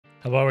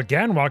Hello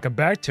again. Welcome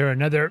back to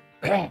another,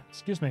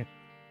 excuse me,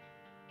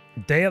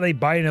 daily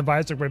Binding of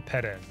Isaac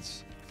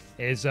Repentance.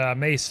 It's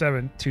May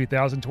 7th,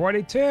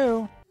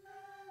 2022.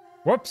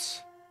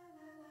 Whoops.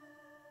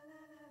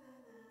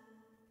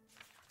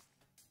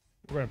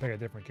 We're going to pick a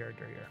different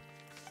character here.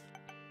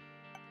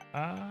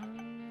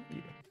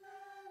 Eden.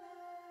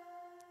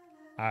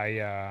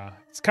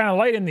 It's kind of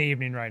late in the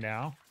evening right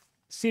now.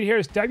 See,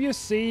 here's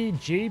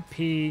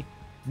WCGP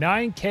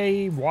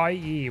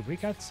 9KYE. We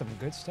got some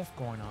good stuff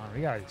going on. We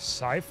got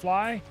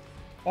Sci-Fly.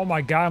 Oh my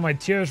god, my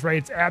tears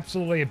rate's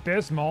absolutely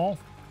abysmal.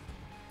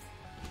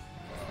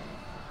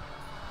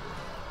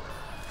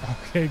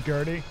 Okay,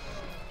 Gertie.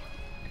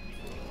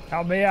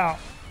 Help me out.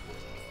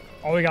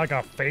 Oh, we got like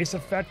a face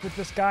effect with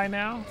this guy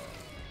now?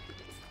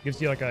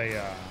 Gives you like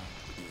a,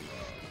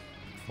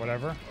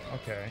 whatever.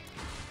 Okay.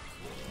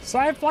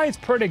 Sci-Fly's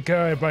pretty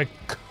good, but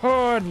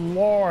good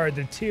lord,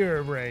 the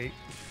tear rate.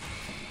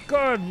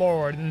 Good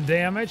lord, and the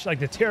damage, like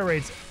the tear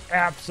rate's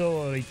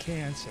absolutely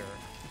cancer.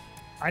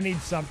 I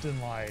need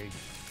something like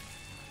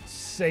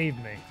save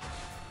me.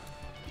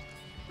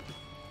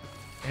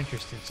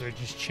 Interesting, so it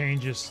just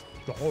changes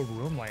the whole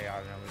room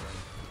layout and everything.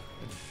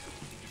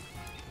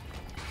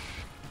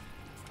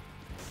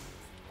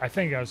 I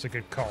think that was a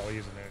good call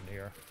using it in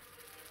here.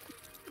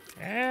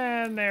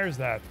 And there's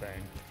that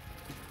thing.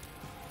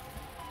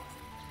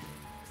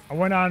 I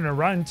went on a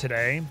run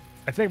today.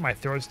 I think my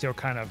throat's still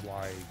kind of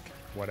like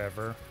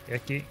whatever,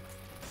 icky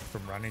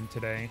from running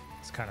today.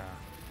 It's kind of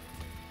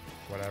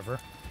whatever.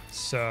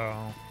 So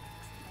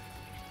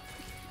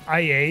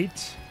I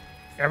ate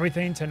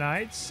everything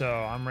tonight, so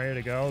I'm ready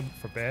to go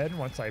for bed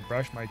once I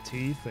brush my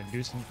teeth and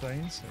do some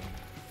things. And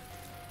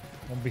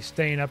won't be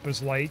staying up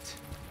as late.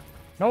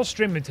 No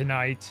streaming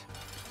tonight.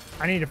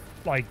 I need to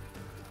like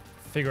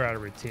figure out a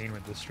routine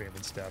with the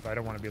streaming stuff. I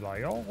don't want to be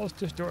like, oh, let's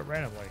just do it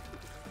randomly.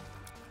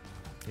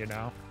 You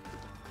know?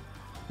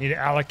 Need to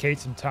allocate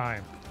some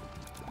time.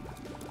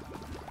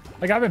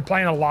 Like, I've been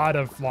playing a lot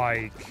of,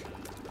 like,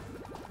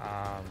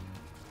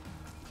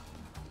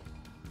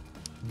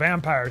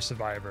 Vampire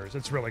Survivors.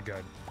 It's really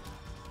good.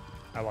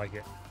 I like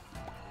it.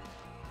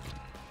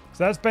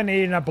 So that's been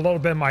eating up a little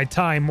bit of my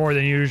time more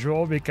than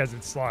usual because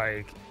it's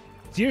like,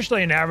 it's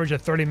usually an average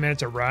of 30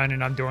 minutes a run,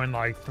 and I'm doing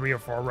like 3 or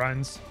 4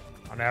 runs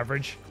on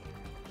average.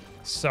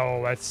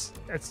 So it's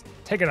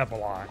taking up a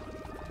lot.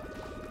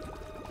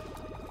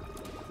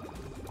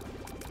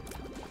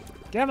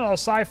 Give him a little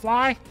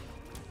Sci-Fly.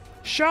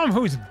 Show him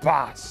who's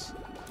boss.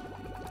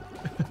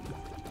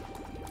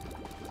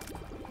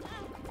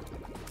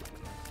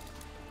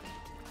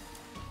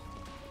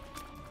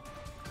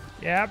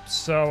 Yep,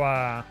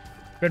 so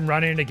been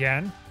running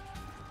again.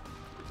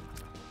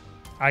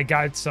 I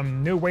got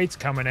some new weights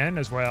coming in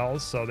as well,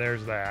 so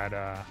there's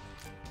that.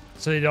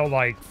 So you don't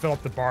like fill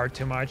up the bar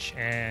too much,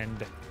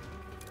 and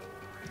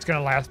it's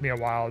gonna last me a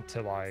while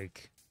to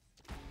like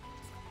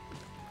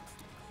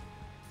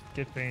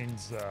get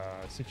things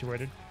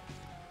situated.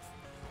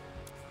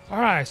 All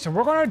right, so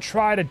we're gonna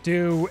try to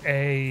do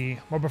a,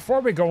 well,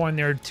 before we go in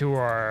there to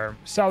our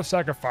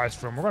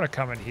self-sacrifice room, we're gonna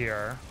come in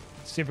here,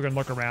 see if we can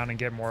look around and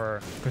get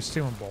more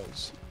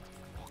consumables.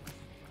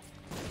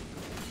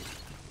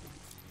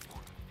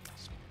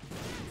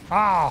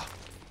 Ah!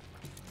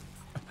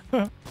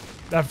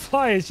 That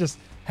fly is just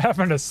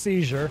having a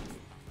seizure.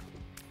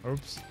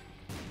 Oops.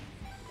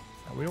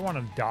 We don't want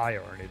to die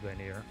or anything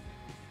here.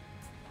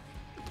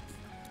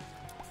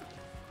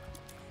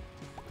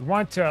 We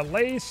want to at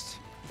least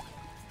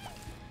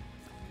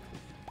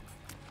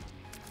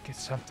get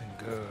something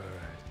good.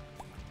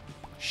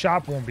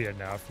 Shop won't be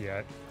enough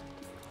yet.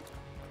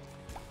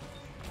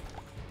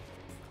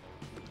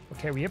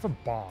 Okay, we have a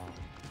bomb.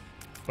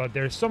 But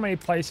there's so many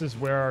places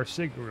where our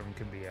secret room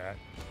can be at.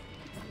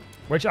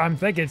 Which I'm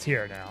thinking it's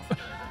here now.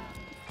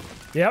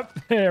 Yep,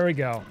 there we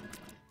go.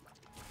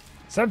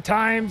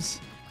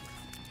 Sometimes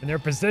when they're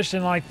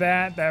positioned like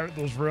that,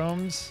 those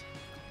rooms,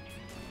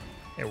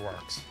 it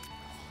works.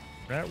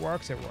 That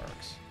works, it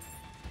works.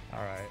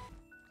 All right.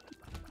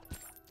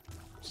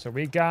 So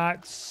we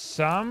got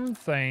some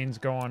things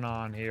going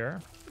on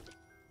here.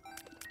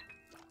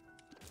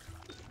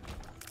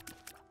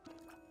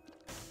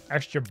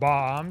 Extra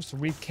bombs.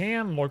 We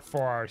can look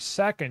for our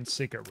second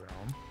secret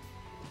room.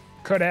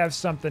 Could have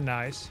something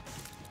nice.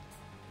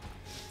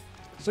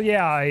 So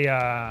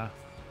yeah,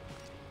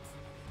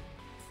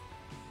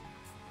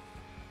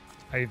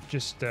 I've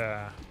just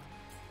been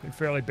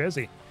fairly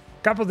busy.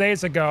 A couple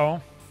days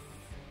ago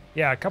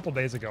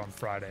on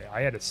Friday,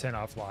 I had to send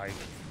off like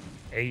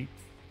eight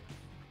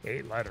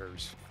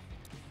letters.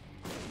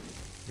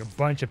 A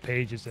bunch of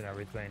pages and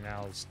everything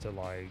else to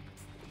like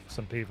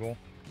some people.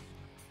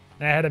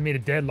 And I had to meet a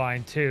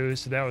deadline too,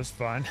 so that was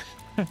fun.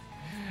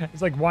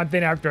 It's like one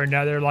thing after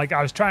another. Like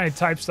I was trying to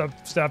type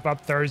stuff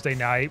up Thursday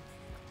night,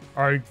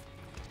 or I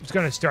was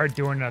going to start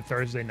doing it on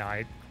Thursday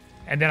night.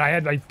 And then I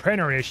had like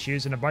printer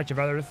issues and a bunch of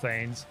other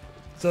things.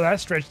 So that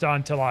stretched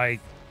on to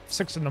like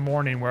 6 in the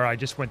morning where I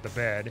just went to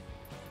bed.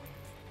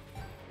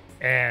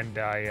 And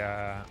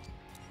I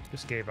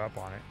just gave up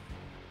on it.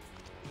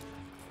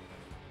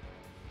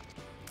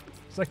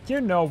 It's like,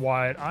 you know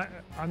what?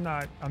 I'm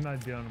not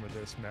dealing with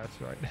this mess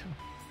right now.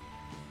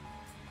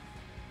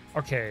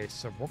 Okay,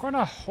 so we're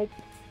gonna hope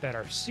that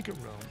our secret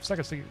room,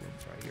 second secret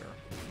room's right here.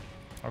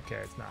 Okay,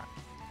 it's not.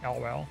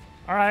 LOL.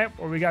 All right,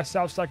 well, we got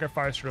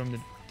self-sacrifice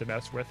room to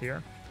mess with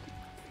here.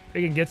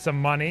 We can get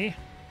some money.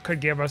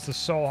 Could give us the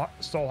soul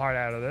heart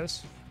out of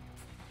this.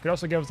 Could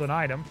also give us an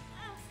item.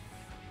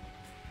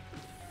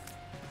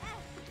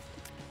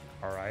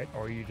 All right,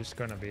 or are you just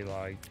gonna be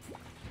like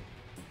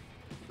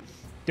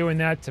doing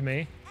that to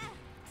me?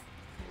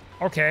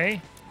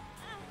 Okay.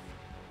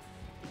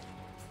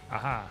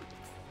 Aha.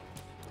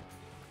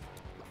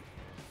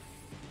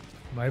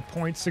 My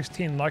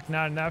 .16 luck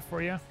not enough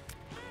for you?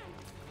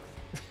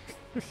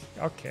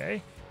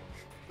 Okay.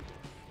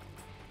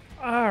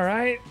 All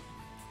right.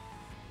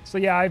 So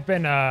yeah, I've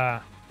been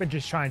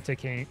just trying to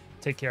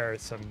take care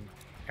of some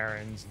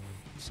errands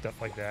and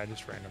stuff like that,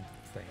 just random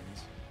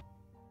things.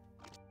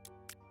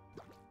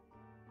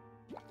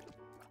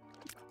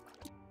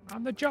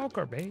 I'm the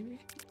Joker, baby.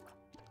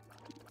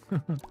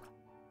 We'll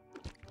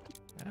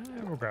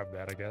grab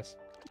that, I guess.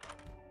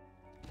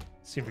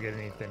 See if we get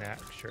anything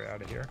extra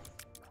out of here.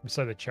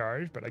 Besides the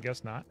charge, but I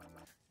guess not.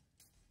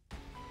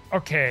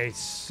 Okay,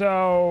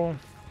 so...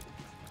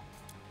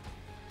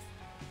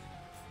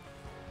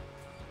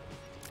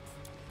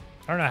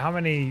 I don't know how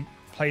many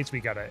plates we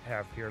gotta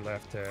have here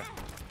left to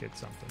get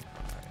something.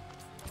 All right.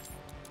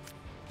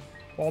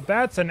 Well,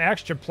 that's an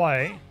extra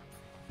play.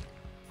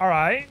 All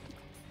right.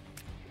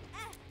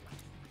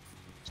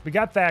 So we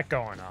got that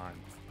going on.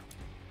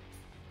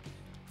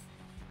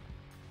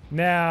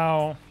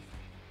 Now,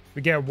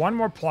 we get one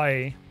more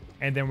play,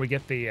 and then we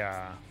get the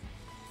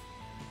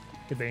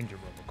engine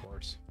room, of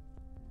course.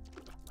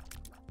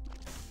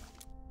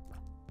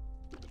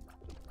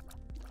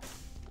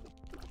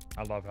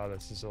 I love how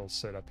this is all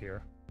set up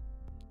here.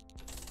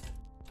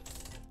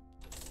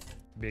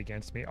 Be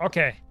against me.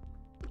 Okay.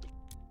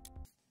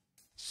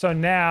 So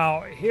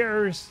now,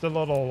 here's the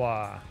little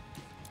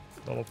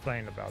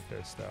thing about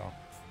this, though.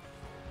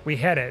 We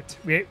hit it.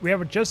 We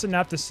have just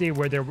enough to see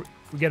where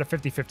we get a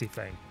 50-50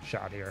 thing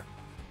shot here.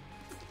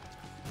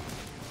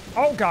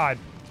 Oh, God.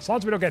 As long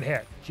as we don't get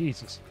hit.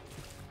 Jesus.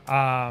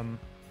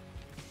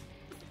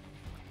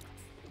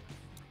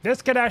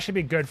 This could actually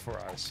be good for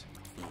us.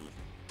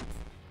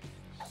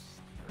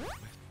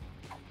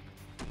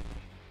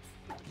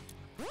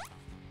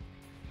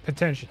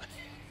 Potentially.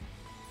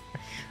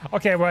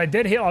 Okay, well, it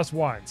did heal us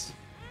once.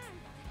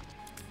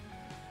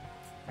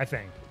 I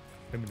think.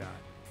 Maybe not.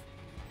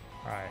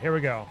 Alright, here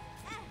we go.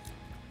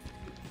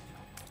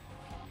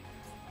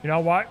 You know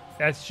what?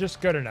 That's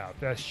just good enough.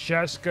 That's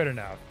just good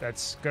enough.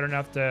 That's good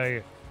enough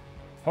to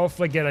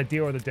hopefully get a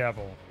deal with the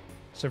devil.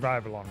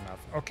 Survive long enough.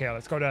 Okay,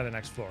 let's go down to the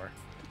next floor.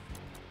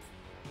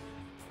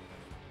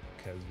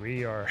 Because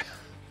we are...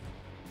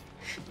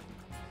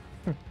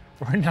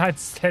 we're not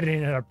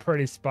sitting in a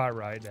pretty spot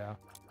right now.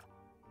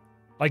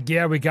 Like,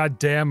 yeah, we got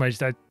damage.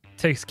 That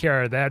takes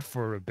care of that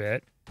for a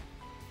bit.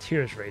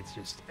 Tears rate's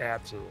just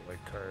absolutely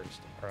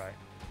cursed. All right.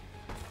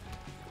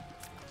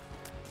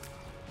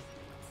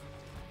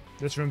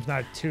 This room's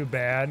not too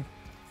bad.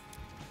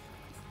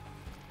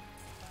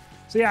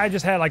 So yeah, I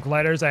just had like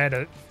letters I had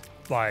to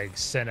like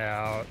send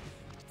out.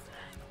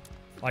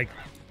 Like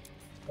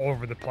all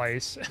over the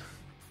place.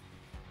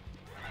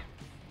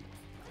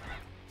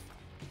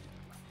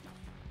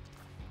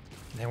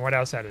 And what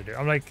else I had to do?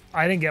 I'm like,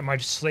 I didn't get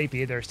much sleep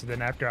either, so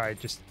then after I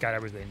just got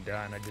everything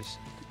done, I just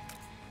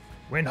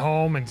went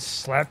home and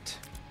slept.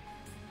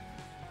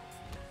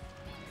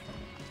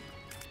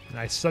 And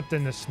I slept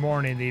in this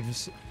morning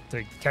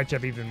to catch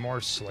up even more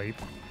sleep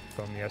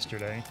from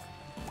yesterday.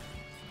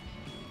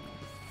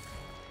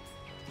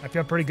 I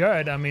feel pretty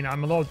good. I mean,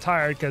 I'm a little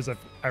tired because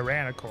I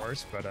ran, of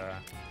course, but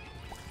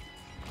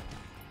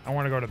I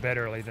want to go to bed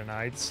early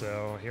tonight,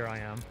 so here I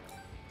am.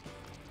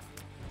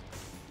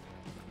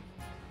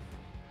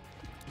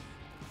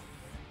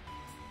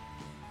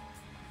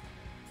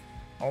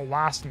 Oh,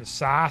 lost in the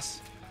sauce.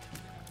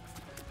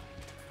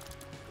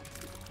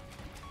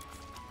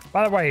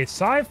 By the way,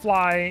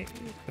 Sci-Fly,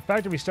 the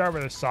fact that we start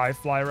with a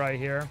Sci-Fly right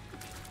here,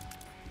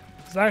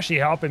 is actually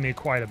helping me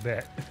quite a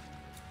bit.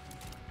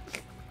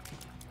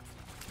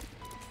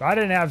 If I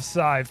didn't have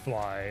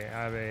Sci-Fly,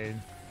 I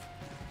mean,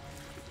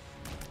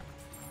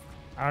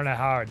 I don't know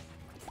how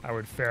I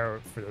would fare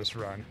for this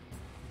run.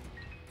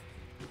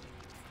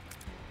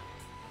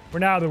 We're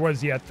not out of the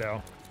woods yet,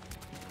 though.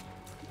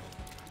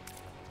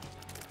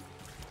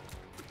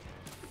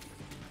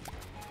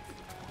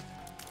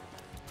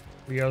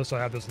 We also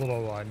have this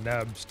little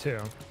nubs, too.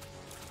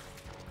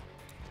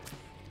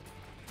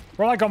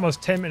 We're like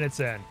almost 10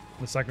 minutes in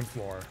the second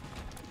floor.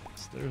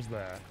 So there's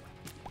that.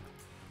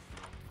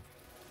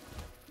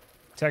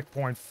 Tech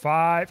point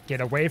 5. Get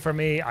away from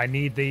me. I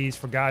need these,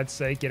 for God's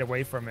sake. Get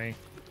away from me.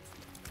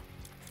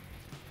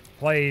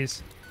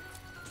 Please.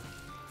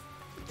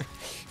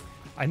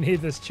 I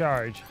need this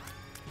charge.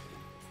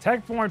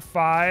 Tech point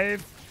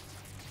 5.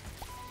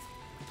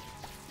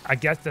 I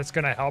guess that's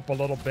going to help a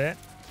little bit.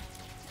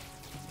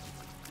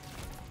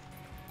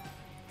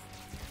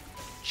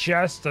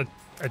 Just a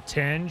a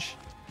tinge.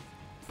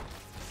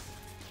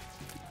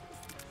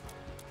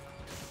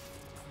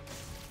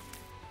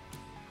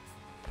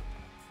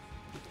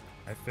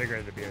 I figured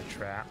it'd be a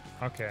trap.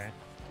 Okay.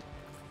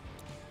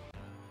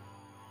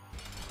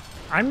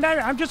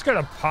 I'm just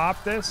gonna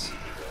pop this.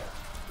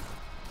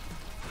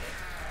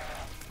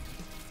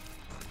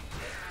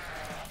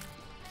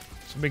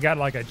 So we got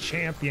like a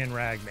champion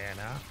Ragman,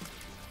 huh?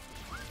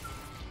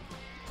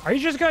 Are you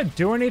just gonna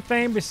do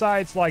anything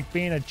besides like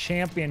being a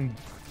champion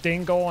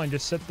dingle and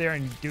just sit there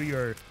and do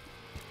your...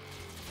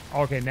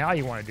 Okay, now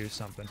you want to do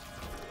something.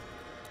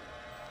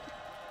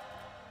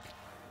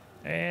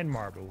 And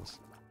marbles.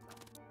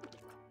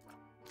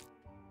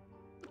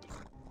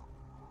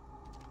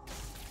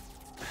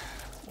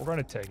 We're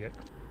gonna take it.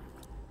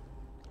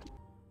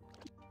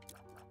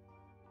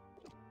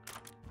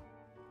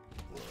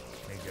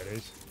 Any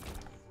goodies?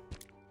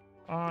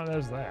 Oh,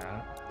 there's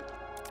that.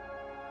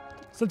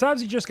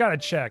 Sometimes you just gotta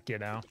check, you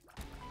know.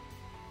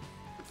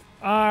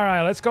 All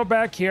right, let's go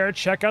back here,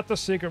 check out the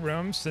secret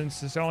room,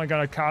 since it's only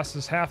gonna cost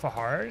us half a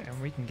heart,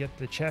 and we can get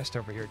the chest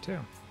over here too.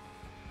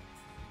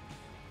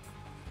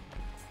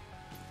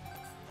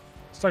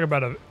 Let's talk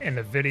about in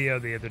the video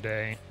the other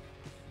day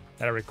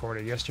that I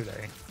recorded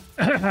yesterday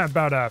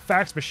about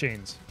fax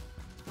machines.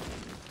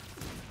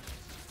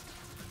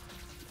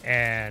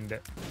 And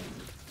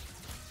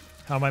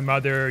how my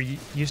mother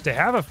used to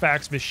have a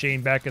fax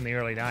machine back in the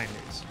early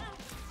 90s.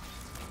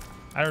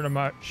 I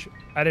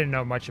didn't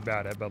know much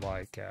about it, but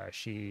like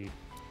she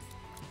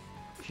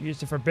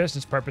used it for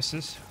business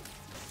purposes.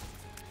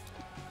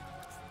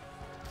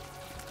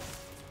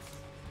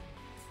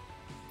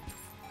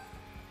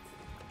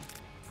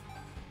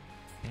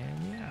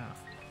 And yeah.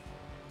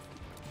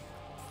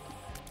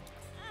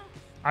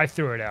 I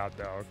threw it out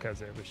though,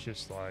 because it was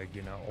just like,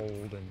 you know,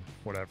 old and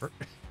whatever.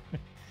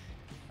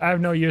 I have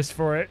no use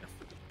for it.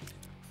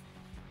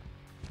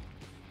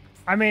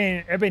 I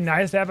mean, it'd be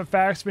nice to have a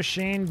fax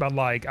machine, but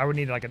like I would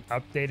need like an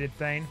updated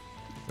thing,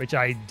 which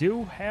I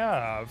do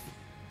have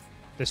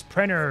this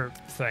printer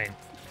thing.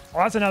 Oh,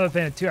 that's another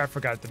thing too I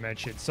forgot to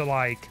mention. So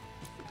I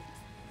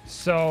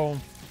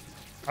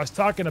was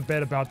talking a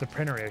bit about the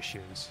printer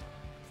issues,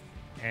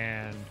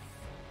 and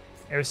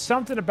it was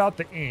something about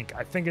the ink.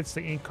 I think it's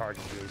the ink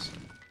cartridges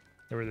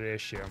that were the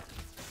issue.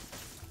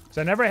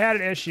 So I never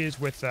had issues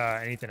with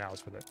anything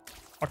else with it.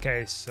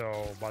 Okay,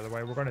 so by the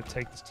way, we're going to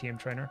take this TM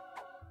trainer.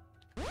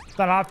 It's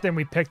not often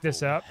we pick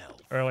this up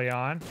early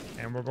on,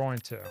 and we're going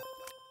to,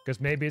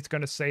 because maybe it's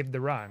going to save the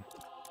run.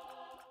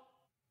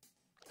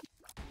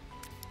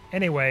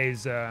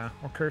 Anyways, or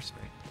curse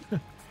me.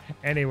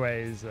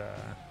 Anyways,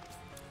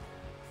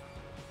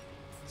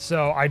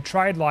 so I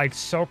tried like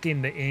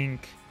soaking the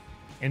ink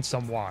in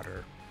some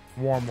water,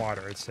 warm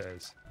water it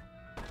says.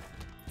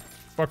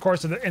 But of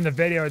course in the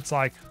video it's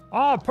like,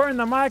 oh, put it in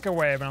the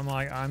microwave, and I'm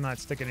like, I'm not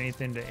sticking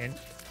anything to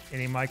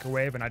any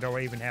microwave, and I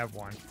don't even have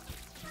one.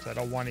 So I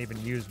don't want to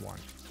even use one.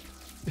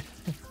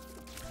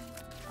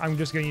 I'm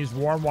just going to use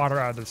warm water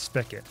out of the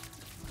spigot.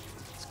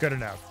 It's good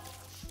enough.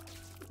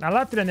 I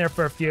left it in there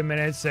for a few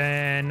minutes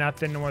and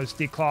nothing was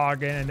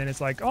declogging, and then it's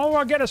like, oh,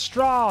 I'll get a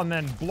straw, and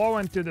then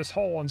blowing through this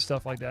hole and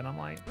stuff like that. And I'm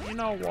like, you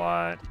know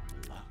what?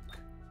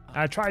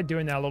 I tried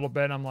doing that a little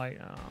bit. And I'm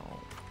like, oh.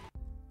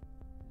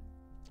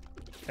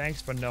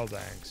 Thanks, but no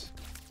thanks.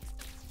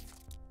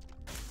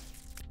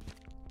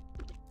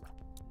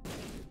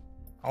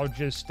 I'll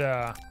just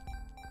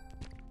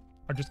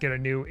get a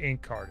new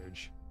ink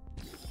cartridge.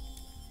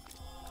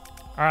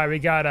 All right, we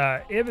got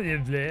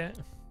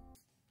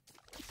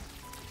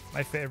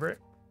my favorite.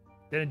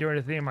 Didn't do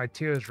anything in my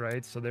tiers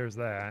right, so there's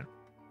that.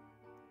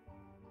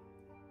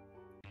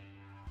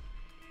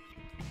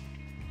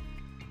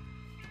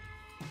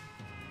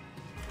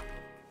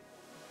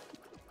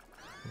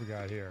 What we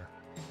got here?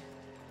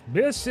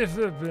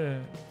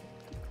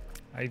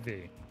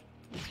 IV.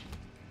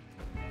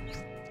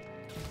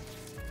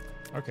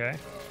 Okay.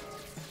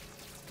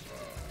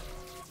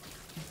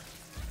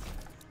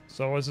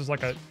 So this is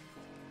like it's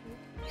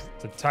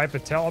a type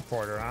of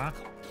teleporter, huh?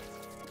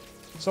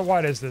 So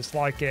what is this,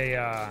 like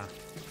a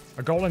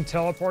golden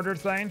teleporter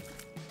thing?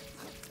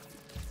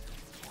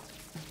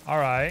 All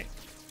right.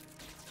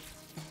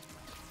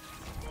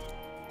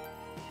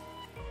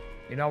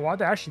 You know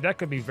what? Actually, that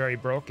could be very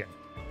broken.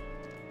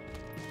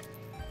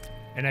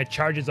 And it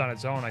charges on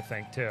its own, I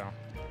think, too.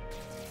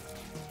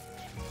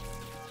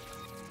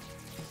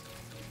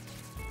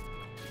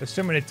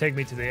 Assuming it'd take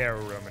me to the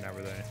arrow room and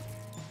everything.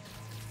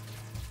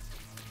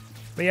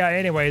 But yeah,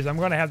 anyways, I'm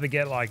going to have to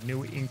get, like,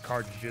 new ink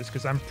cartridges,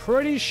 because I'm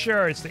pretty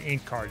sure it's the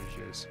ink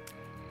cartridges.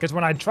 Because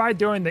when I tried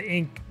doing the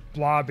ink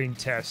blobbing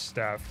test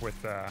stuff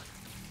with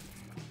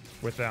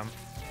them,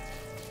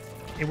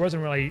 it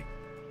wasn't really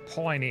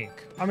pulling ink.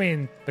 I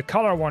mean, the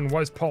color one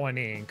was pulling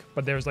ink,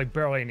 but there was, like,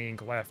 barely any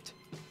ink left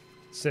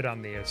sit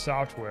on the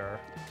software.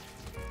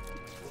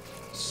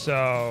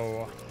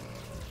 So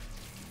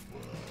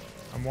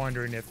I'm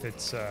wondering if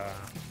it's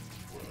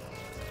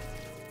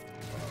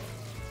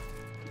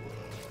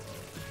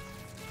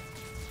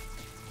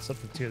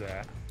something to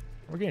that.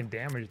 We're getting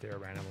damaged there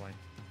randomly.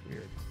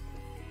 Weird.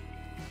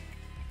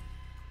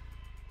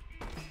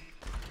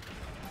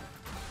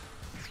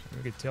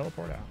 We could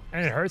teleport out.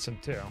 And it hurts him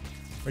too.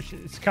 Which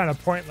is kind of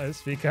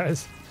pointless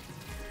because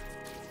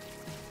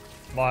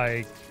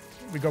like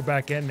we go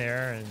back in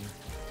there and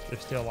they're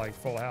still like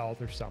full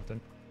health or something.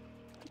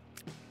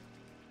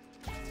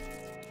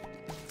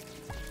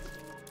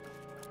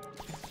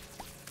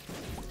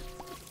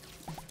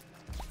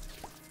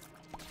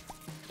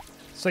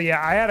 So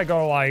yeah, I had to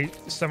go like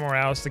somewhere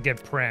else to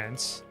get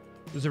prints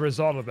as a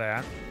result of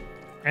that.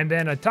 And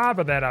then on top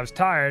of that, I was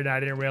tired and I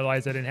didn't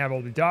realize I didn't have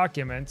all the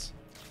documents.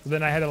 So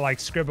then I had to like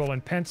scribble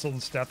in pencil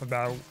and stuff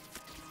about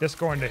this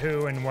going to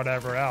who and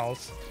whatever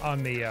else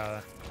on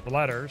the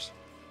letters.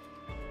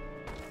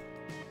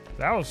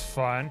 That was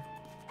fun.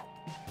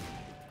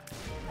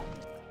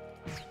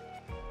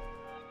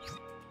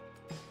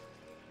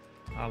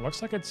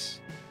 Looks like it's...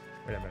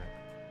 Wait a minute.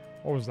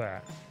 What was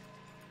that?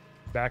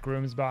 Back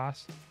rooms,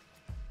 boss?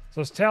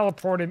 So it's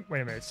teleporting...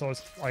 Wait a minute. So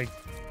it's like...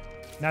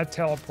 Not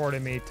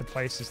teleporting me to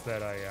places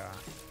that I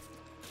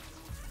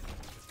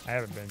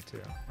haven't been to.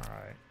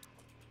 Alright.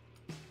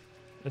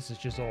 This is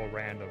just all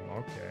random.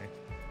 Okay.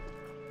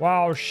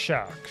 Wow,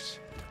 shucks.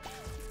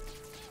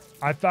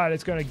 I thought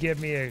it's going to give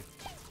me a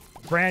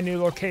brand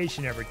new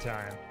location every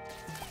time.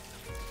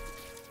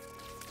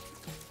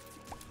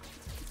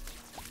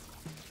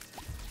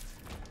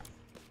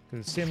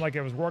 Because it seemed like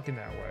it was working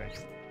that way.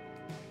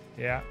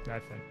 Yeah,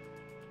 nothing.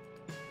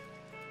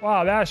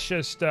 Wow, that's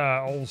just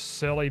old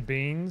silly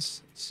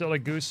beans. Silly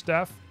goose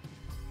stuff.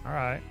 All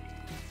right.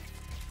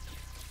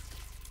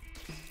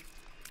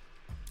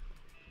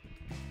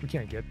 We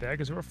can't get that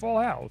because we're full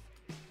health.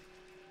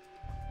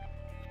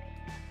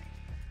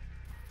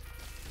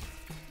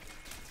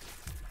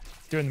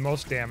 Doing the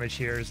most damage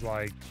here is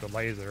like the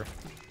laser.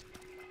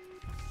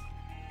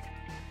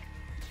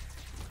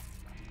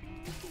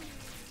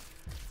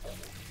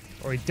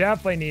 Well, we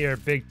definitely need our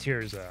big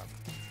tears up.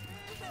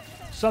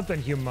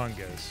 Something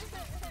humongous.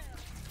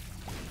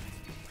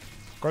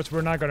 Of course,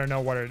 we're not going to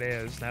know what it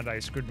is now that I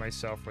screwed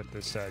myself with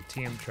this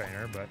TM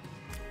trainer, but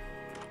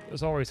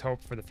there's always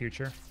hope for the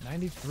future.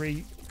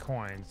 93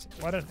 coins.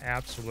 What an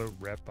absolute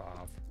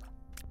ripoff.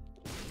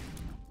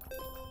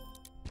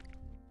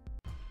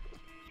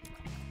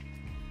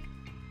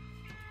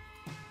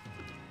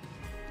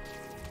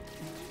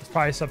 It's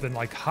probably something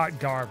like hot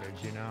garbage,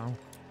 you know?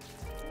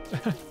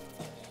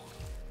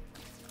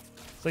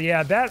 So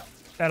yeah, that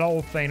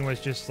whole thing was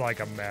just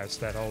like a mess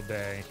that whole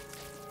day.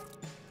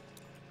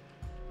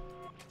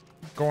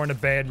 Going to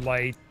bed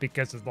late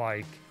because of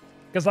like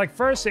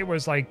first it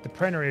was like the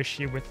printer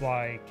issue with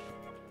like,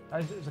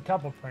 there's a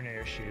couple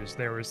printer issues.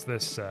 There was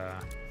this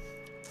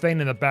thing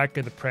in the back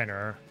of the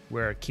printer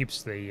where it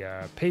keeps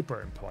the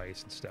paper in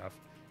place and stuff.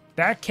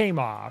 That came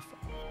off.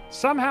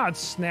 Somehow it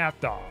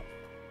snapped off.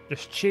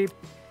 Just cheap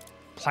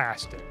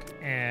plastic.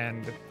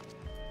 And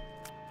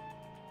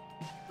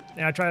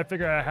I tried to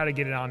figure out how to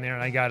get it on there,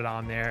 and I got it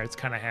on there. It's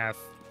kind of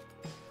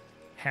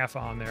half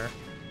on there.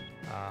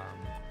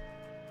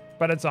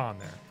 But it's on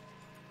there.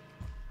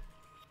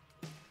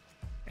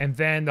 And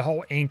then the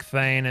whole ink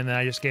thing, and then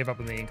I just gave up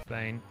on the ink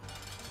thing.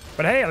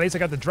 But hey, at least I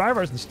got the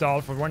drivers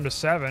installed for Windows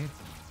 7,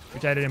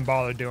 which I didn't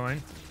bother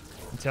doing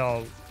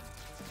until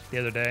the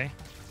other day.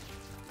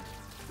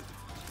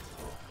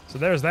 So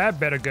there's that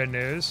bit of good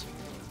news.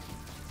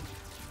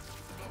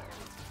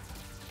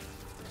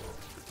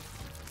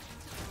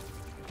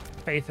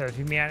 Faith of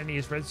humanity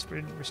is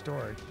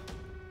restored.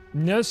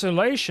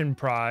 Nusolation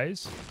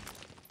prize.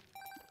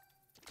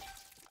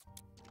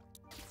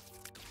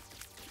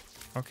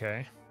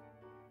 Okay.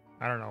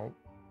 I don't know.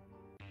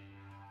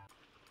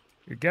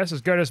 Your guess is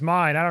as good as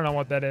mine. I don't know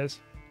what that is.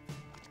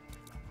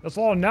 Those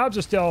little nubs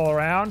are still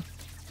around.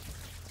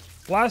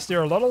 Bless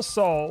their little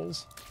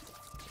souls.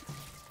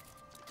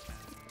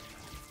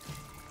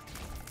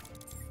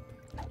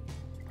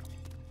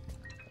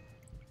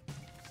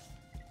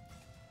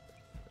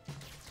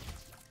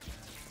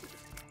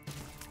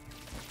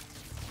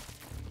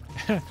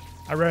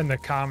 I read in the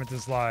comments,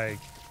 it's like,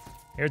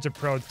 here's a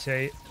pro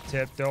tip,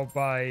 don't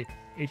buy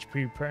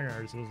HP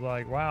printers. It was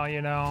like, wow,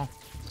 you know,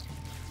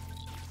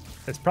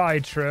 it's probably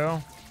true,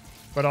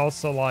 but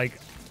also like,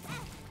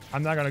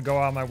 I'm not gonna go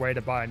out of my way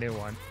to buy a new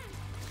one.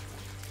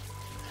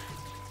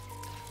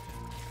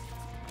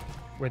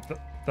 With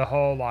the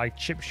whole like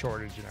chip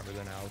shortage and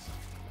everything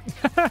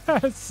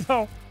else.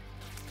 So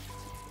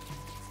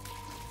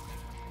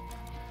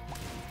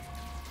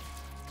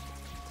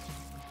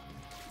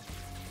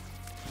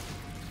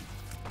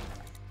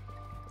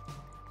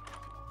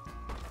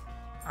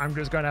I'm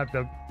just gonna have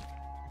to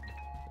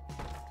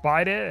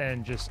bite it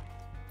and just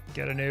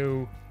get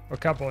a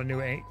couple of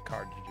new ink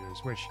cartridges,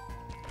 which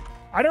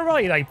I don't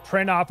really like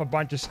print off a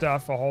bunch of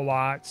stuff a whole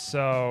lot,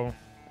 so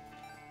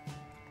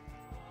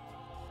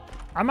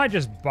I might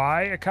just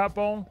buy a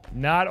couple,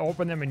 not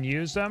open them and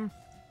use them,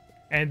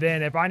 and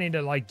then if I need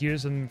to like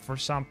use them for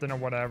something or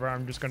whatever,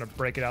 I'm just gonna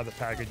break it out of the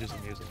packages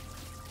and use them.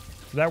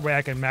 So that way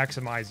I can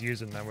maximize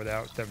using them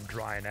without them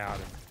drying out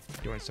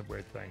and doing some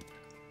weird thing.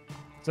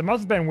 So it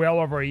must have been well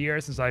over a year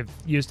since I've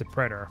used a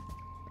printer.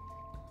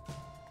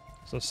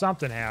 So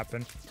something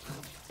happened.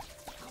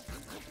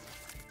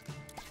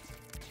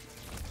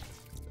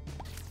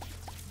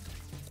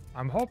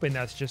 I'm hoping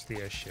that's just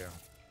the issue.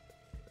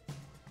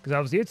 Because I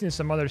was using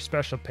some other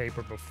special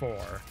paper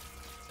before.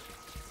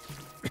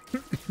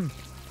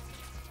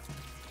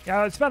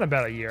 Yeah, it's been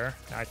about a year,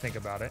 now I think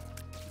about it.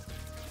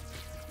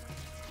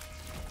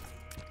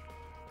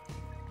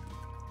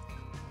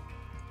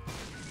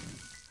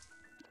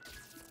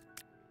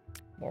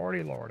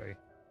 Lordy, lordy.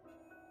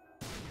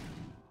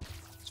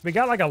 So we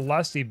got like a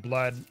lusty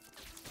blood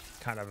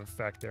kind of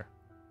effect there.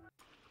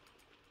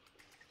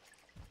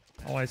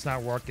 Only it's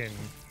not working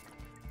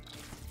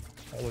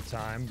all the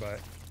time,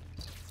 but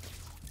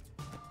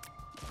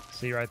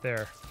see right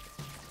there.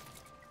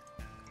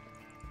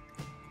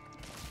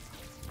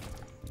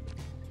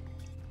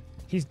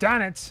 He's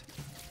done it.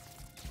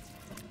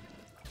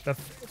 The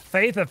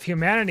faith of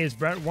humanity has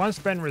once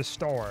been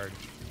restored.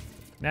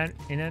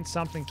 Isn't that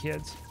something,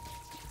 kids?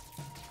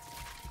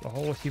 The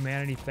whole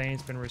humanity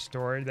faith's been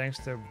restored thanks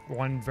to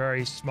one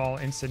very small,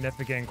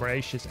 insignificant,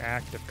 gracious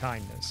act of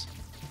kindness.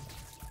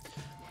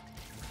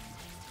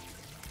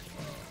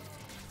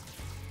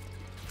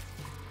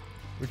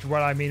 Which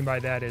what I mean by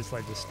that is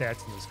like the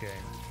stats in this game.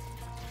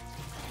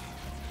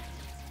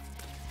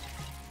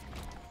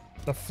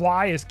 The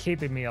fly is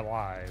keeping me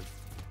alive.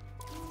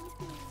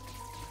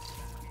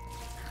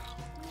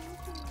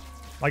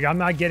 Like, I'm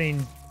not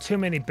getting too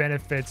many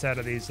benefits out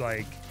of these,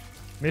 like,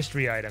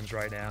 mystery items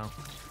right now.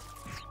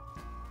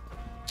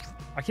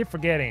 I keep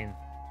forgetting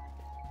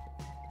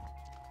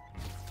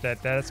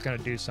that that's going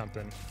to do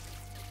something.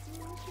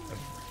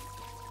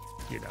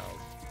 You know,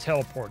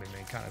 teleporting me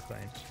kind of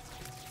thing.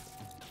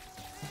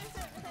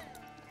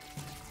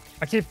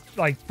 I keep,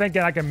 like,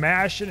 thinking I can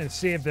mash it and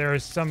see if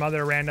there's some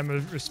other random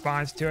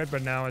response to it,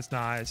 but no, it's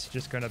not. It's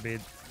just going to be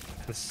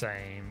the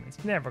same.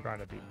 It's never going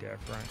to be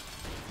different.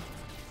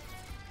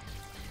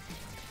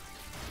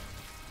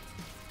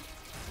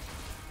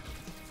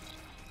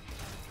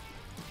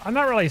 I'm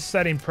not really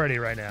setting pretty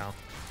right now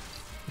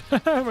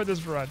with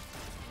this run.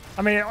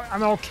 I mean,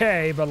 I'm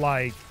okay, but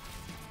like,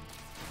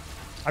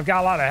 I've got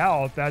a lot of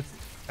health.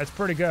 That's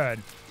pretty good.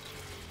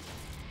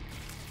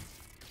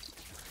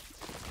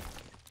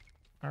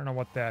 I don't know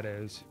what that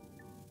is.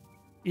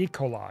 E.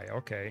 coli,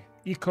 okay.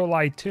 E.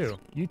 coli 2.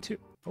 You too.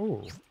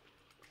 Ooh.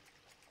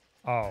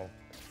 Oh.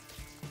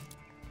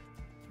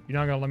 You're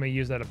not gonna let me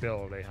use that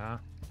ability, huh?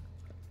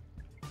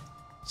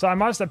 So I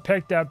must have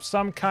picked up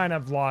some kind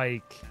of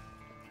like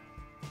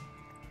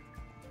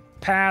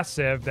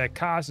passive that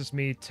causes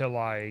me to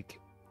like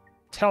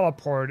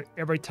teleport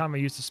every time I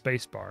use the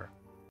spacebar.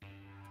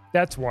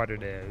 That's what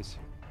it is.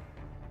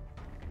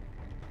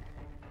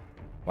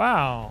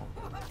 Wow.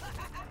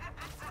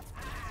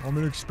 Want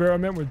me to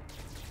experiment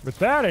with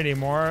that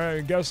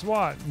anymore? Guess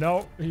what?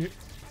 No,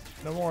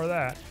 no more of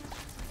that.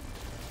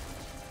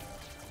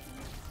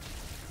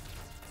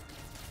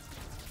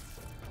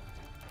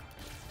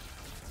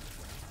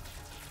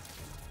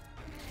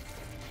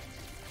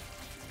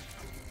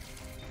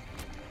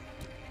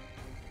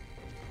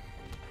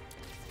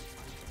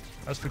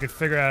 Unless we could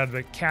figure out how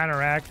to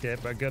counteract it,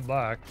 but good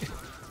luck.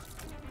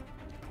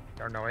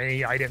 Don't know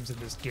any items in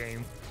this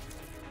game.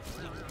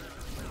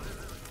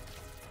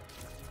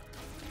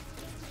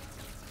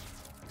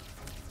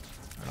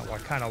 I don't know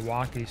what kind of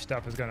wonky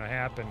stuff is going to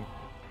happen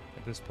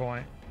at this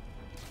point.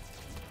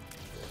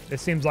 It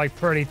seems like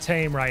pretty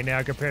tame right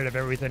now compared to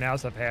everything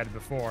else I've had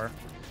before.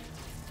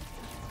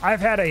 I've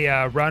had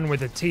a run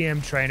with a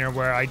TM trainer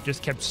where I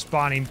just kept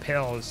spawning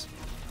pills.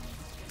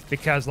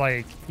 Because,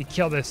 like, you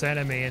kill this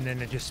enemy and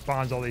then it just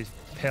spawns all these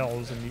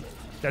pills, and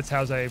that's how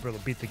I was able to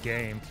beat the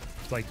game.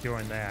 It's like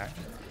doing that.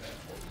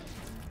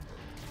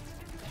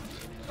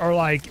 Or,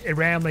 like, it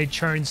randomly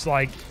turns,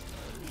 like,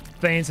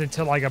 things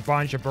into, like, a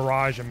bunch of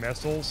barrage of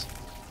missiles.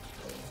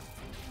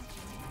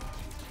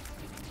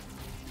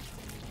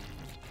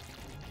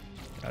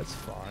 That's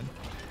fun.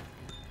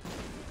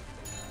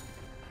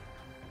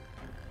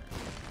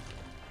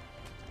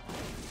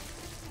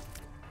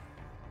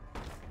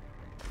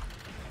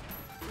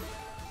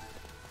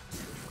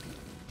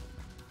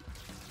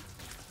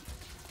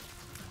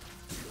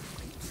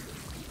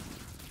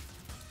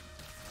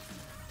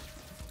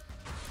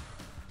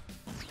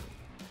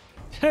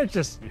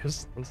 Just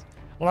useless.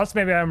 Unless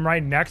maybe I'm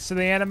right next to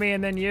the enemy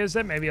and then use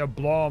it. Maybe I'll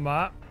blow them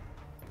up.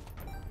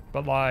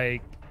 But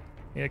like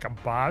a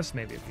boss,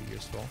 maybe it'd be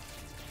useful.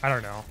 I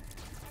don't know.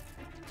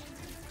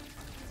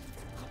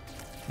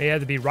 Maybe I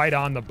have to be right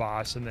on the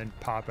boss and then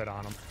pop it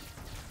on him.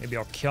 Maybe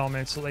I'll kill him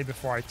instantly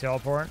before I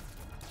teleport.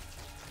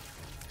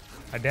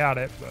 I doubt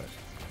it, but...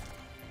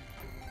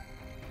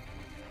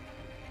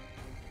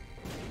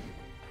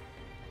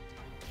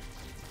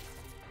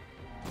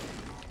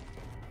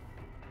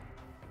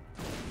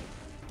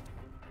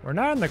 We're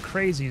not in the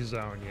crazy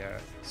zone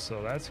yet,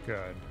 so that's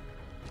good.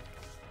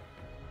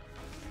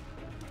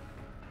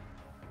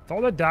 With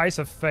all the dice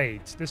of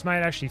fate, this might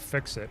actually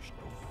fix it.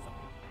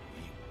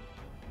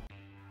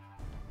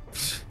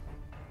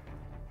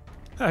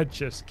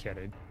 Just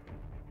kidding.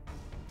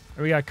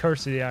 We got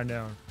Curse of the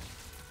Unknown.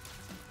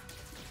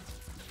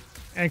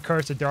 And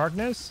Curse of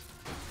Darkness?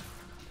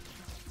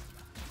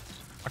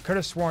 I could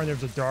have sworn there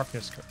was a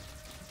Darkness curse.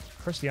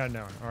 Curse the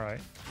unknown. All right.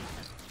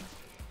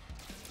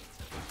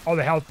 Oh,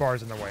 the health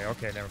bar's in the way.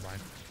 Okay, never mind.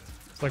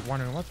 It's like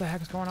wondering what the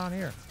heck is going on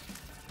here.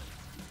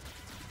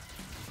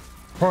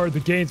 Part of the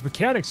game's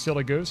mechanics,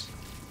 silly goose.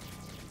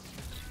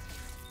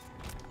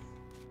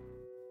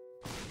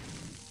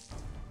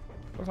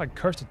 Looks like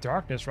Curse of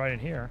Darkness right in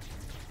here.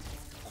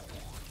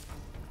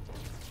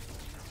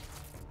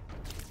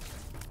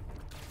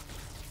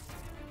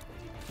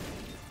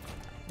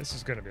 This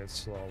is gonna be a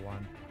slow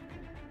one.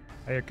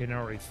 I can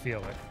already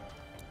feel it.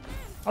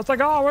 I was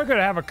like, oh, we're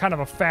gonna have a kind of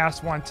a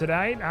fast one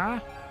tonight, huh?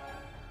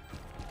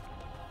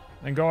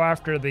 And go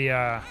after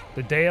the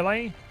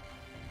daily.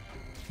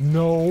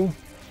 No.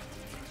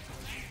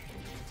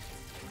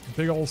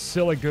 Big old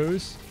silly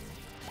goose.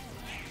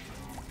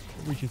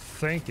 What were you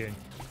thinking?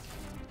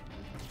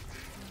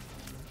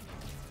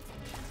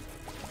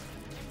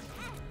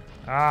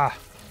 Ah.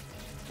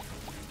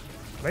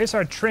 At least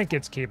our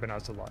trinket's keeping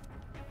us alive.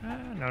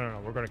 No.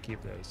 We're gonna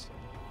keep this.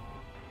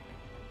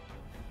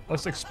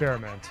 Let's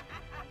experiment.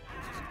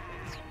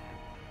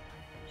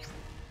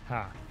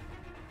 Ha.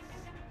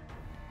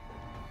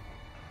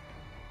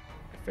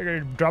 I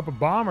figured he'd drop a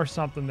bomb or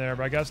something there,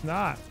 but I guess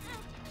not.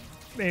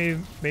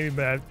 Maybe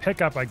that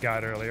pickup I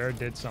got earlier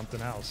did something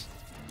else.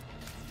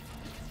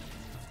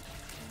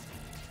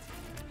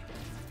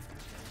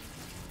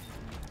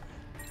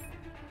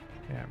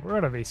 Yeah, we're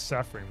gonna be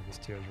suffering with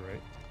this Tears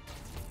rate.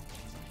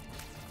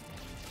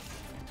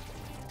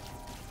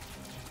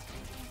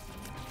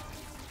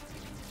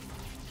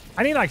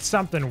 I need like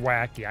something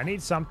wacky. I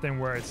need something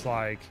where it's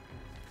like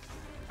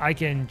I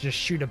can just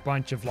shoot a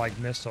bunch of like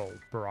missile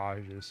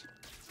barrages.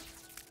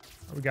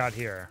 What we got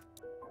here?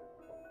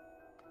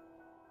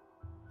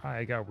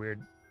 I got a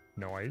weird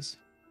noise.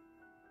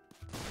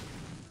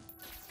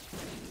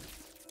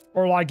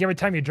 Or like every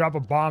time you drop a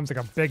bomb, it's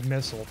like a big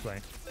missile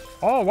thing.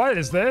 Oh, what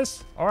is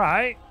this? All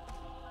right.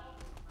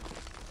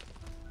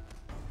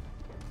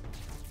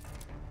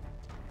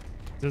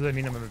 Does that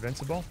mean I'm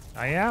invincible?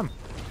 I am.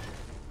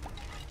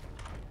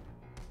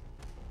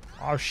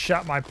 I'll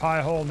shut my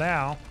pie hole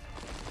now.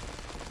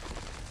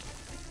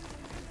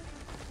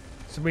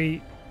 So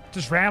we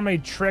just randomly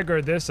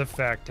trigger this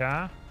effect,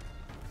 huh?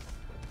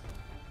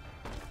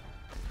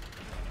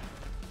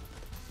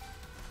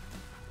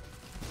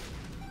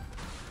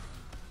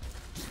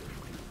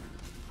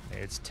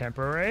 It's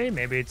temporary.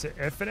 Maybe it's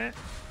infinite.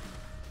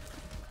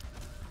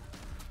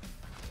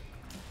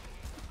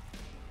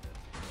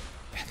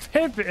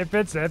 If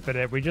it's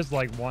infinite, we just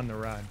like won the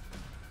run.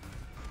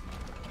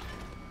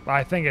 But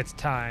I think it's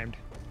timed.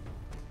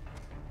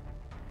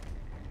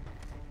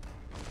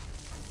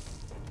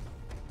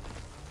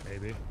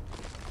 Maybe.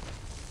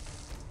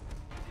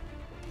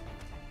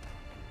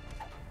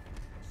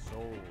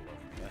 Soul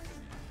of Bethany.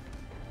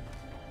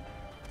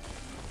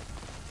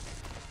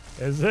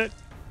 Is it?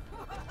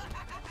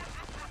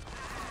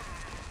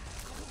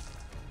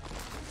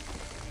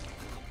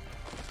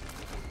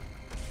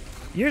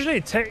 Usually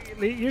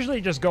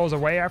it just goes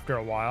away after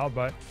a while,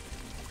 but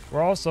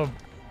we're also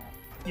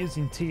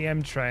using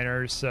TM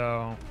trainers,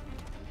 so...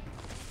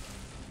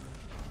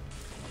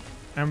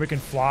 And we can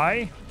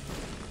fly,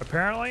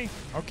 apparently?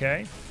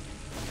 Okay.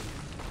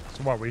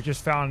 So what, we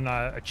just found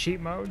a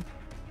cheat mode?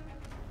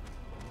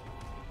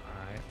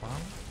 Alright,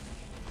 well...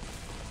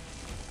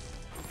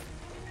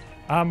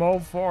 I'm all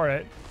for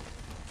it.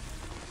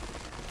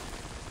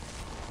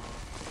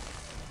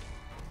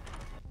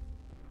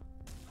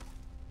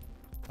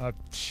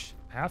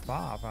 Half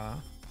off, huh?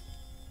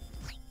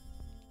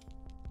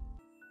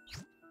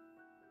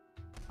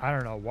 I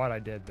don't know what I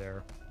did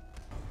there.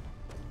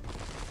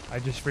 I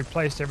just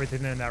replaced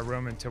everything in that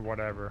room into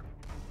whatever.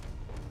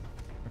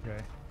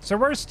 Okay. So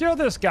we're still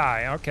this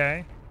guy,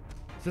 okay.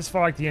 Is this for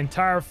like the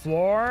entire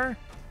floor?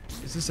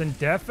 Is this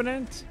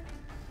indefinite?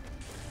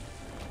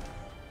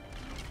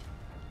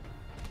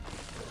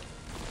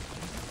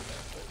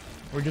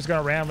 We're just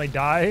gonna randomly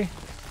die?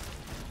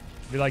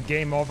 Be like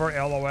game over,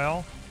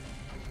 LOL?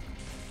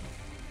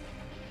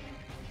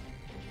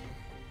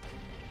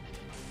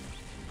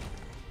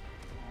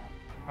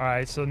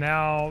 Alright, so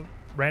now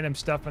random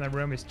stuff in the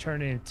room is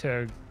turning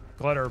into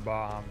glitter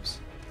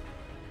bombs.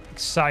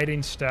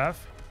 Exciting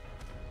stuff.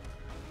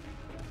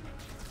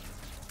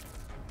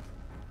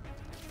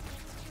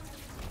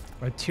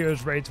 My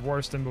tears rate's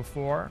worse than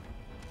before.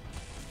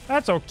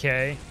 That's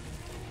okay.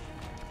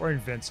 We're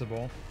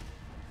invincible.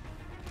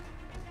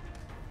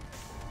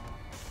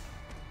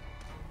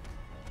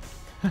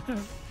 It's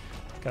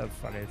kind of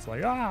funny. It's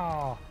like,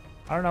 oh,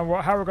 I don't know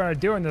how we're going to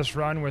do in this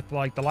run with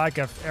like the lack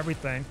of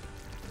everything.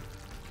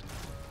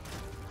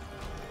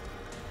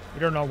 We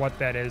don't know what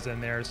that is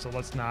in there, so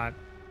let's not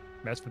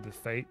mess with the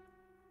fate.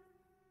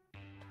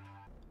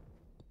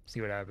 See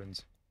what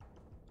happens.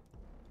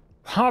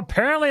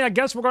 Apparently, I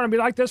guess we're going to be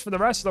like this for the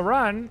rest of the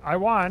run. I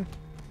won.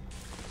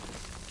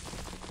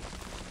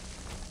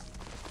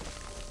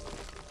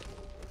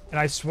 And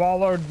I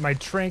swallowed my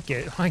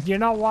trinket. Like, you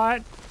know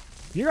what?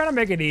 You're going to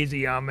make it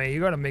easy on me.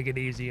 You're going to make it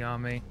easy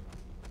on me.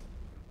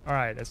 All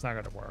right, that's not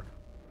going to work.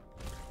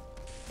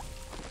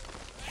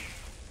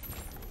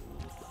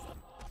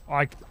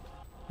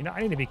 You know,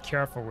 I need to be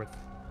careful with...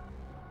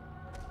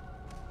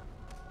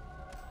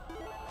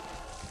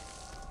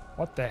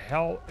 What the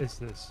hell is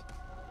this?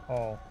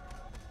 Oh.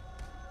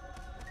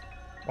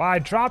 Well, I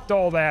dropped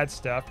all that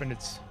stuff, and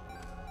it's...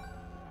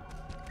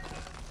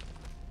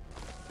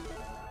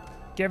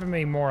 giving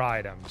me more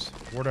items.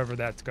 Whatever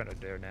that's gonna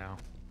do now.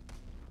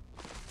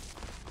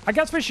 I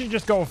guess we should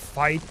just go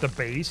fight the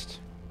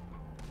beast.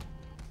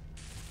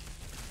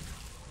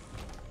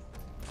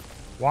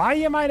 Why,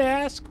 you might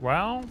ask?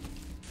 Well...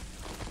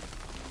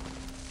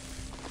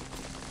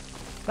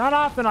 not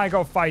often I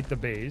go fight the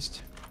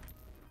beast.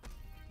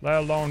 Let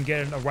alone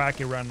get in a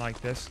wacky run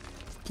like this.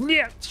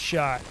 Yeah,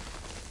 shot.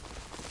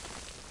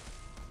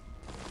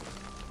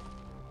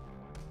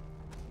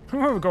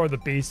 We go with the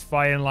beast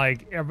fight and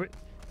like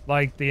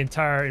the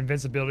entire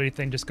invincibility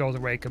thing just goes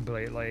away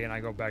completely and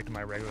I go back to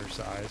my regular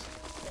size.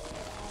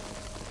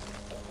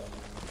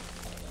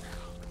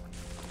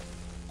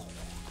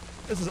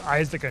 This is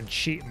Isaac on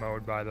cheat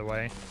mode, by the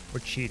way. We're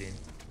cheating.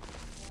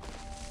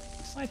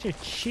 Such a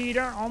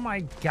cheater. Oh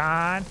my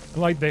god.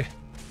 Like the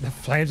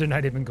flames are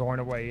not even going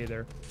away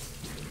either.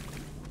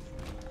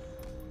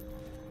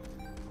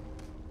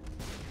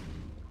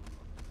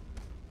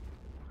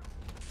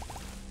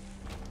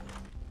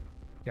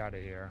 Get out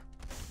of here.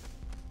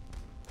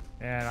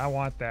 And I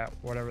want that,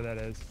 whatever that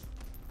is.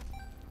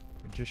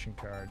 Magician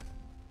card.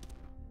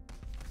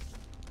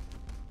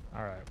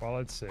 Alright, well,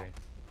 let's see.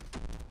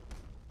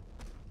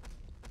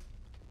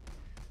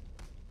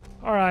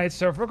 Alright,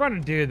 so if we're going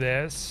to do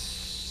this,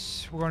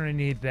 we're going to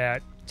need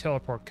that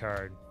teleport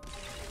card.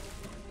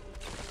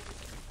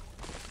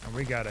 And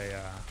we got a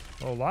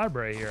little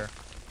library here.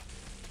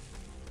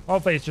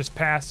 Hopefully it's just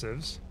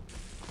passives.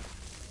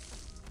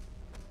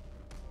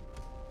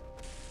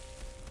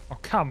 Oh,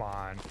 come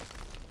on.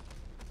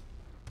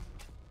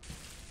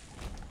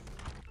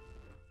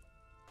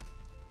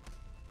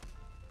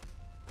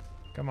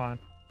 Come on.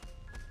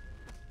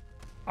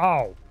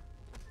 Oh.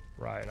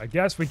 Right. I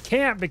guess we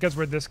can't because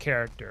we're this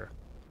character.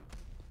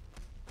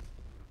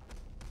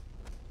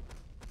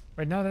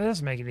 Wait, no, that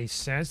doesn't make any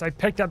sense. I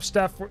picked up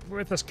stuff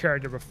with this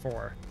character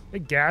before. They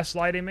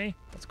gaslighting me?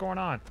 What's going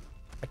on?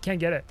 I can't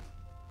get it.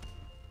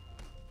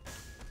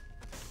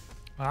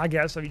 Well, I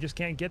guess you just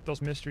can't get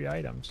those mystery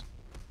items.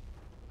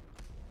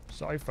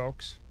 Sorry,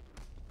 folks.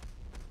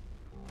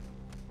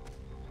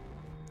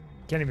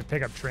 Can't even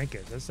pick up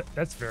trinkets.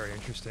 That's very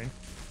interesting.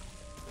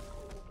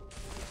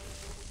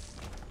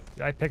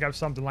 Did I pick up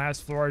something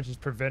last floor? It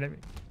just prevented me.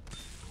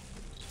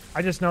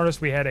 I just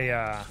noticed we had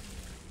a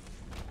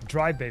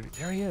dry baby.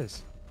 There he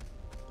is.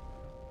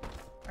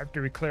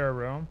 After we clear a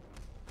room.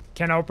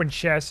 Can't open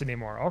chests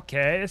anymore.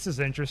 Okay, this is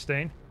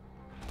interesting.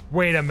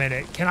 Wait a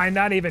minute. Can I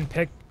not even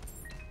pick...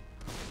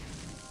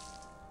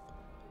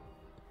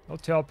 no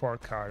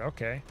teleport card.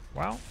 Okay.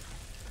 Well.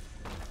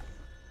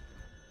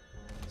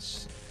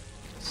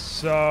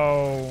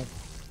 So...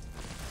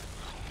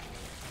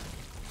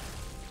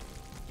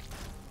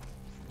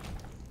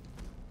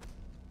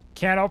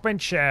 can't open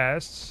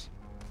chests.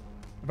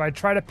 If I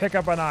try to pick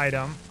up an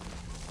item...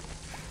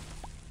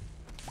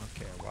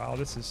 okay, well,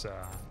 this is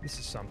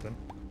something.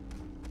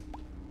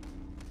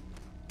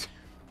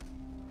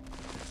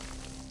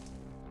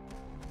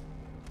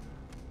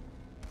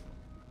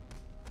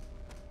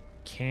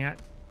 Can't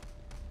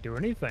do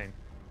anything.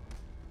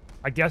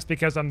 I guess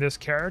because I'm this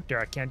character,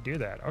 I can't do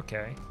that.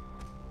 Okay.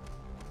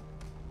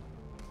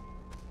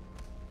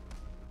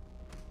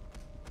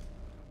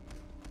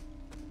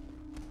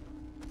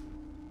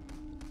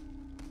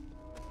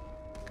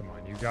 Come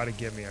on, you gotta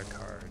give me a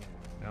card.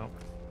 No.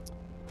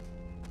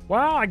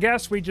 Well, I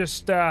guess we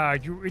just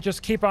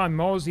keep on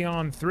mosey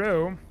on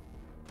through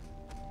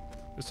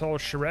this whole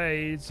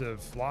charades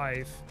of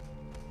life.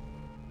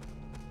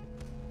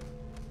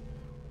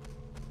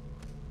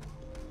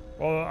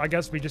 Well, I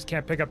guess we just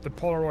can't pick up the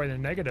Polaroid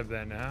and negative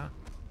then, huh?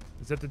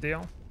 Is that the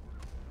deal?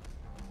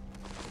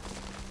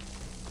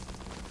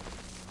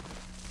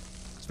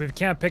 So we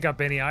can't pick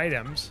up any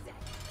items.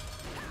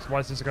 So why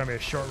is this gonna be a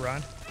short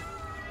run?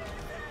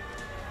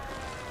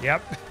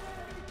 Yep.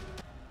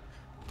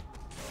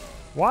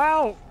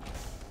 Wow!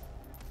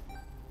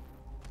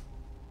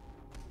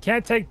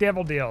 Can't take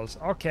devil deals.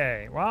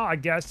 Okay, well, I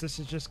guess this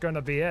is just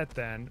gonna be it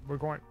then. We're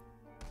going...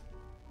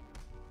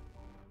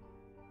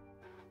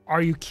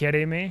 are you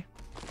kidding me?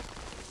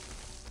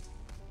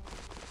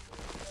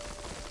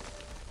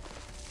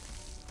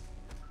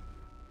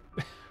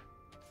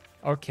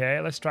 Okay,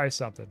 let's try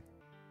something.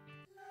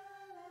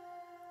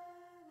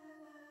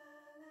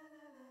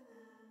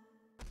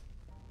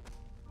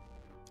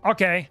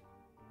 Okay.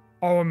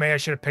 Oh man, I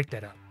should have picked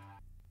that up.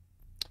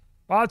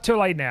 Well, it's too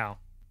late now.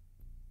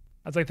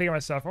 I was like thinking to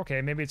myself,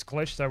 okay, maybe it's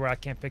glitched so where I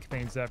can't pick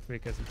things up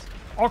because it's...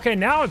 okay,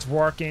 now it's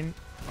working.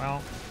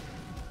 Well...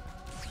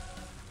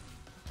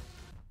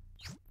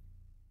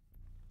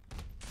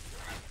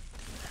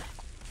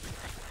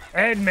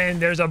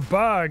 Edmund, there's a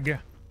bug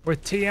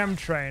with TM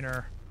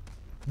Trainer.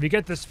 If you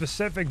get the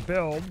specific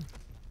build,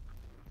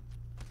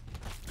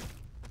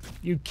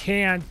 you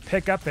can't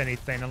pick up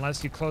anything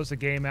unless you close the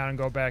game out and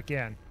go back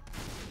in.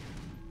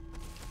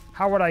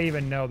 How would I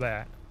even know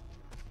that?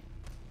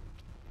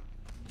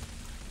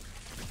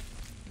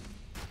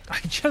 I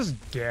just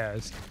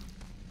guessed.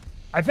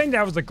 I think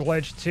that was a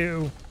glitch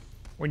too.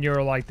 When you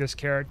were like this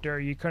character,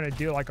 you couldn't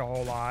do like a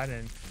whole lot,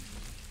 and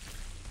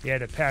you had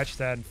to patch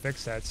that and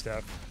fix that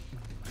stuff.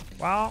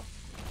 Well,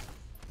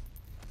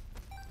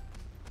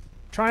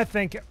 trying to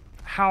think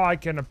how I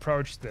can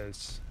approach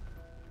this.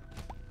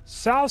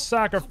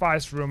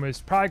 Self-sacrifice room is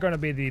probably going to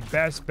be the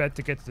best bet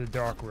to get to the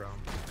dark room.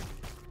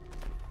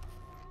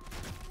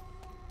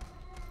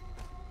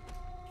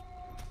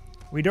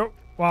 We don't,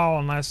 well,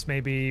 unless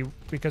maybe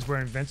because we're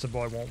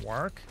invincible, it won't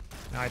work.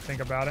 Now I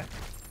think about it.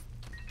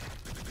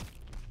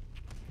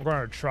 We're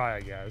going to try,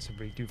 I guess, if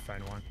we do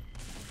find one.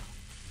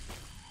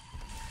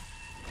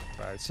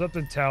 But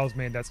something tells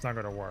me that's not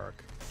going to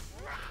work.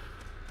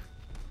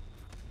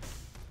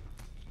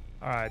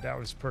 Alright, that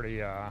was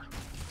pretty,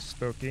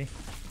 spooky.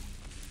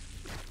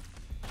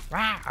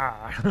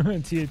 Rah!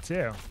 To you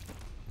too.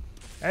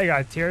 Hey,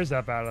 got tears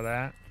up out of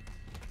that.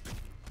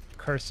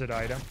 Cursed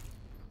item.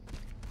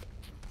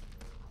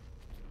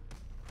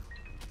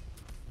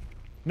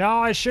 No,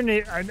 I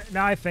shouldn't.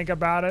 Now I think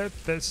about it,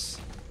 this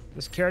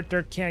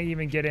character can't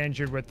even get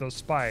injured with those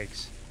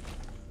spikes.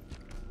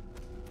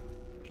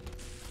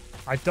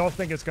 I don't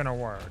think it's gonna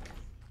work.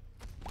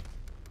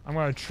 I'm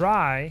gonna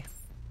try.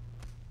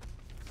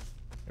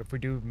 If we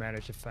do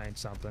manage to find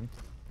something.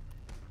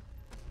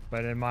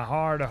 But in my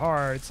heart of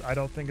hearts, I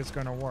don't think it's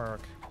gonna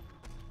work.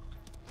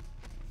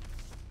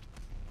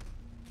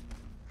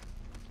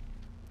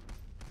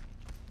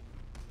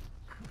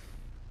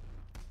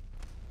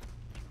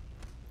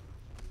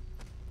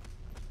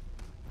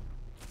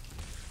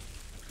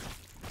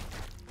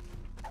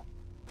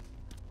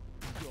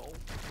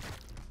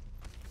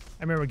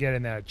 I remember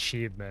getting that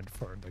achievement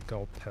for the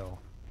gold pill.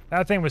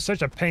 That thing was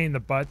such a pain in the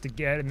butt to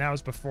get, and that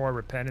was before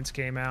Repentance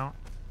came out.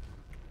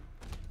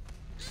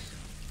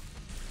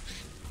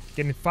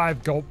 Getting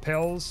 5 gold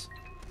pills,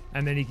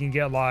 and then you can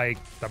get like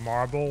the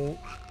marble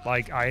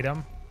like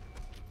item,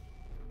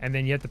 and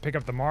then you have to pick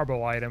up the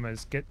marble item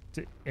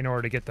in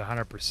order to get the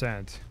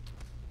 100%.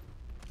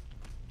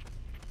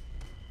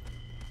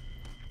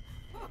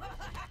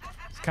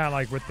 It's kind of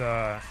like with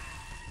the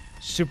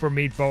Super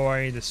Meat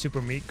Boy, the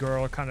Super Meat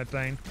Girl kind of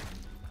thing,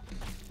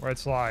 where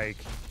it's like,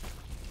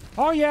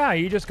 oh yeah,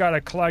 you just gotta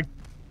collect,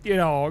 you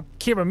know,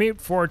 keep a meat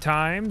 4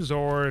 times,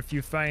 or if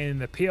you find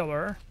the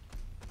peeler,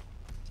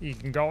 you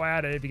can go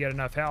at it if you get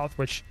enough health,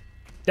 which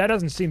that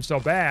doesn't seem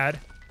so bad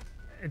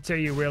until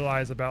you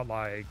realize about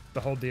like the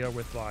whole deal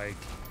with like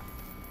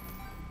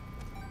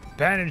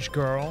Bandage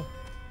Girl.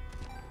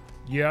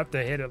 You have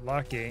to hit it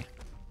lucky,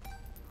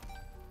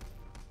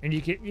 and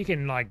you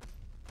can like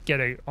get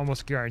a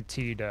almost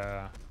guaranteed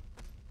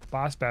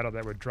boss battle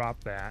that would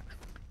drop that.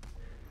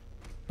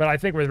 But I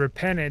think with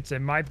Repentance, it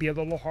might be a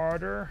little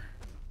harder,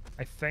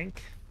 I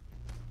think,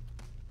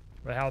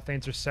 with how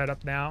things are set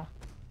up now.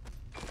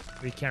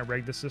 We can't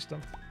rig the system.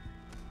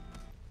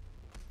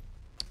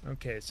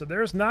 Okay, so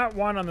there's not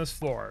one on this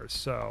floor,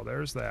 so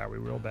there's that. We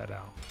ruled that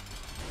out.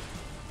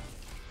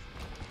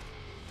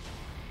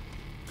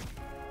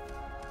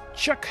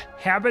 Chuck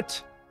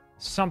habit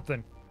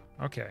something.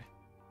 Okay.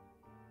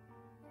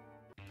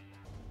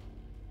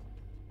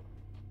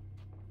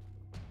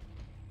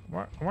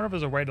 I wonder if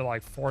there's a way to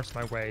like force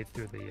my way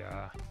through the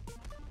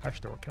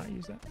hush door. Can I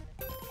use that?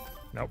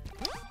 Nope.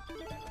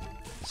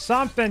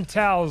 Something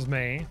tells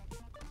me.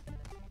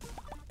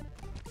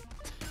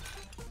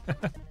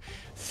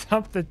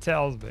 Something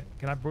tells me.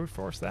 Can I brute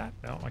force that?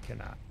 No, I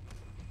cannot.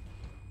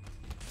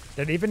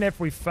 That even if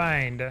we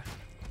find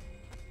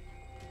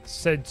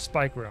said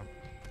spike room,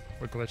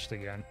 we're glitched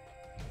again.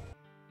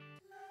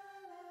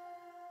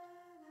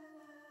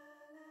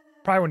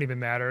 Probably wouldn't even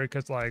matter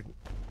because like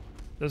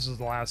this is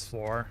the last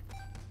floor,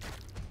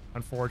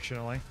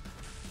 unfortunately.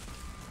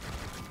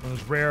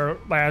 Those rare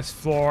last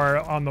floor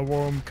on the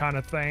womb kind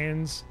of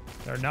things.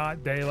 They're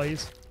not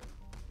dailies.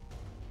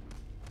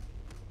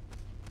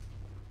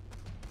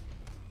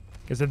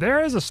 Because if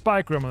there is a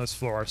spike room on this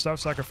floor,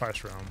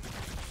 self-sacrifice room.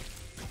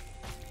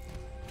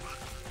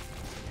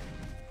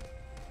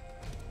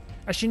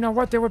 Actually, you know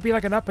what? There would be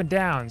like an up and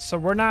down. So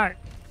we're not...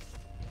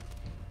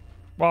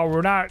 Well,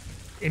 we're not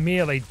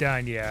immediately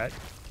done yet.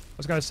 I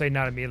was going to say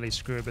not immediately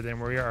screwed, but then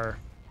we are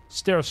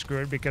still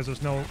screwed because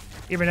there's no...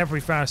 Even if we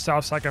found a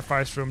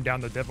self-sacrifice room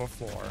down the devil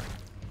floor,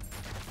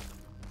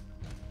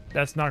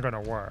 that's not going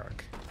to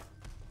work.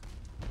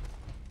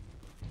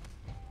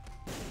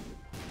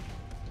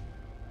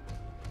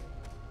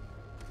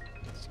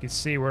 As you can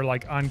see, we're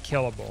like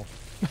unkillable.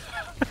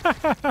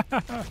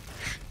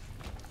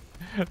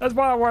 That's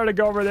why I wanted to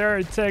go over there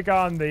and take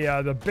on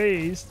the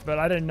beast, but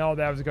I didn't know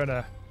that was going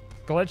to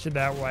glitch it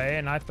that way,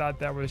 and I thought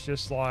that was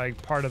just like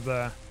part of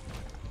the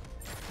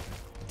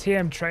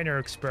TM trainer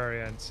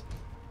experience.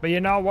 But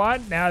you know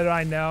what? Now that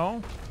I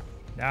know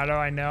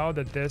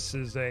that this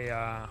is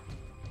a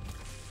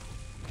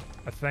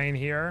thing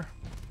here,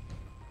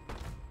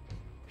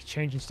 it's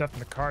changing stuff in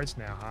the cards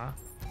now, huh?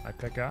 I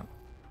pick up.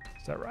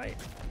 Is that right?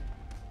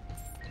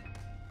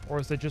 Or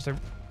is it just a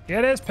Yeah,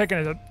 it is picking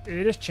it up.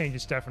 It is changing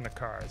stuff in the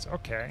cards.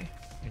 Okay.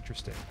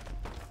 Interesting.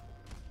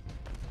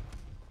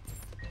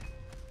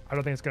 I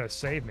don't think it's going to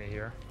save me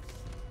here.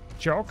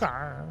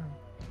 Joker.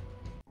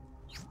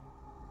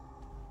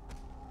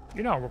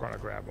 You know we're going to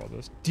grab all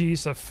this.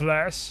 D's of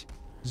flesh.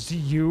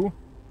 ZU.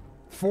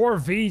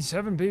 4V.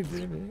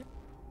 7B.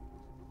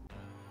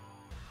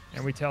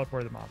 And we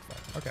teleported them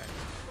off. Okay.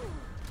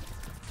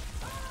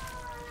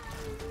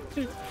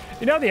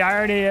 You know the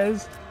irony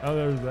is? Oh,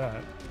 there's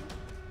that.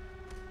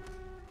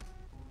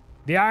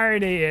 The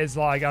irony is,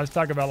 like, I was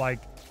talking about, like,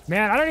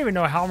 man, I don't even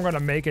know how I'm going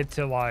to make it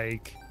to,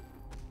 like,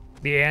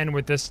 the end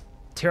with this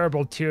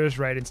terrible tears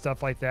rate and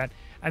stuff like that.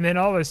 And then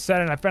all of a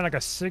sudden, I found, like,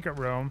 a secret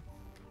room.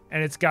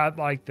 And it's got,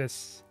 like,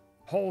 this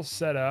whole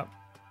setup.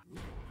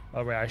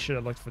 By the way, I should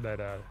have looked for that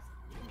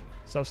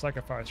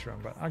self-sacrifice room.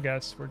 But I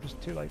guess we're just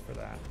too late for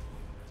that.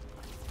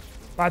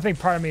 But I think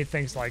part of me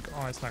thinks, like,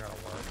 oh, it's not going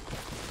to work.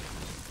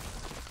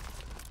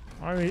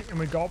 All right, and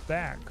we gulp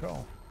that.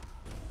 Cool.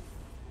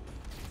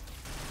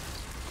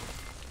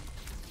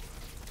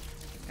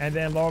 And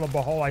then, lo and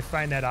behold, I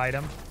find that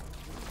item.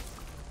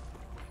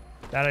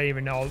 That I didn't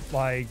even know,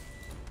 like,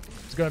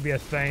 it's going to be a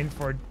thing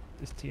for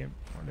this team.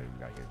 What do we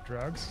got here?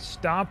 Drugs?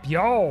 Stomp.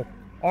 Yo!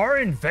 Our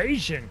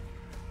invasion!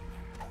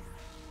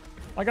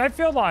 Like, I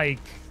feel like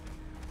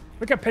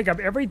we could pick up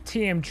every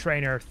TM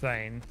trainer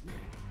thing.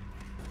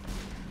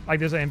 Like,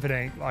 there's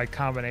infinite, like,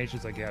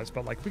 combinations, I guess.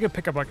 But, like, we could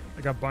pick up,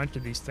 like a bunch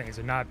of these things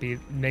and not be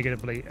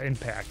negatively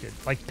impacted.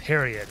 Like,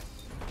 period.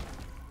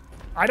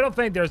 I don't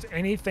think there's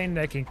anything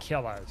that can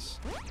kill us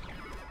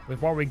with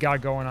what we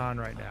got going on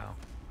right now.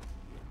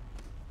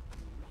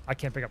 I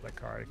can't pick up that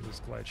card because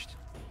it's glitched.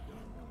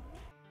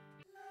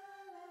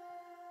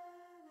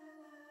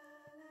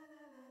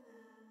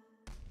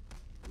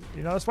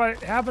 You know, that's what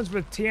happens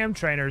with TM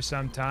trainers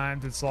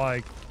sometimes. It's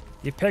like,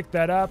 you pick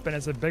that up and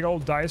it's a big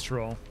old dice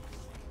roll.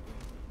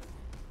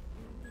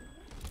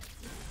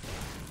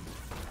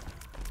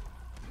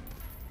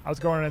 I was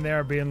going in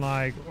there being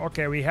like,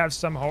 okay, we have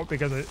some hope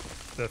because of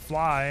the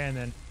fly, and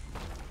then...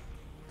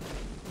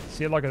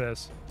 See, look at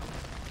this.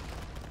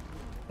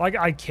 Like,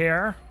 I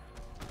care.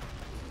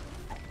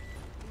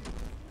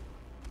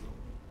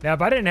 Now,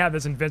 if I didn't have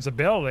this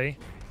invincibility...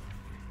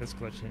 It's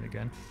glitching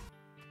again.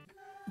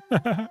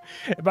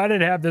 If I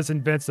didn't have this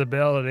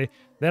invincibility,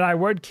 then I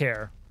would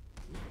care.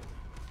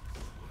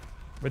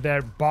 With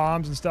that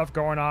bombs and stuff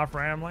going off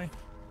randomly.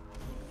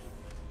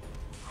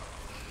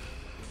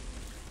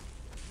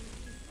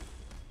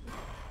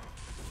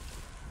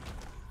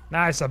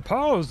 Now, I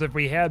suppose if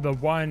we had the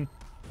one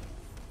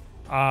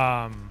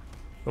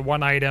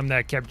item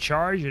that kept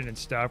charging and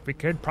stuff, we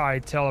could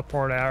probably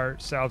teleport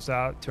ourselves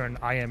out to an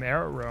IM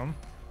error room.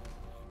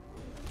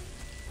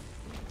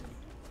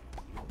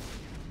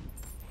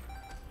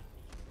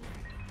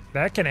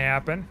 That can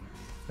happen.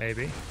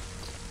 Maybe.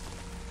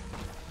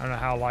 I don't know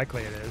how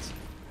likely it is.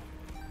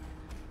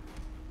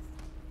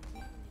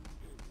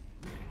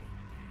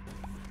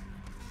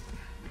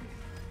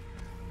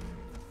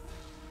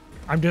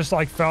 I'm just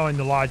like following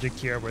the logic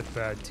here with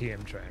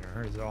TM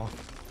Trainer is all.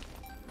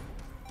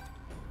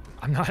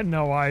 I'm not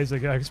no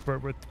Isaac expert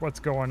with what's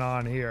going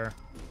on here.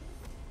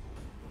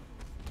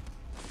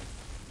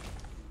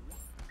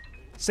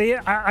 See,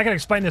 I can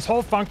explain this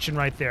whole function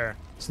right there,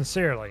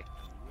 sincerely.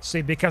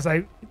 See, because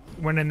I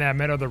went in that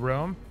middle of the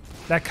room,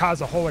 that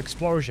caused a whole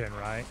explosion,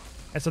 right?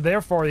 And so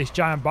therefore these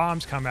giant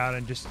bombs come out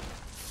and just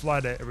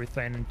flood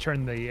everything and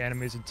turn the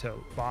enemies into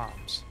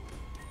bombs.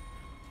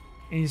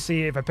 And you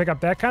see, if I pick up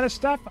that kind of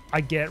stuff,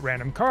 I get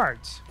random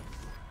cards.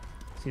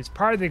 See, it's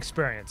part of the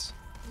experience.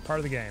 Part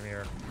of the game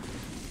here.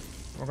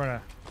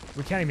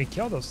 We can't even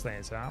kill those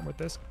things, huh, with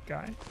this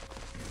guy?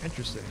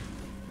 Interesting.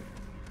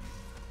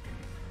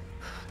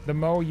 The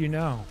more you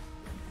know.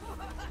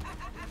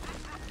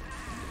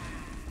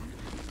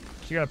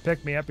 She gotta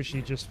pick me up if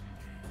if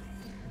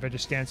I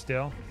just stand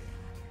still.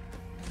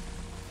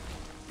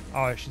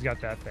 Oh, she's got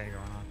that thing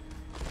going on.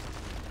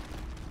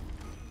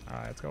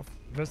 Alright, let's go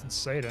visit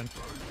Satan.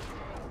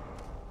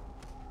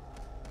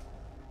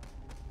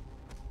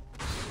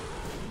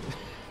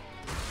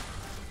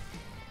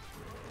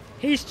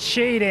 He's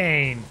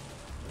cheating!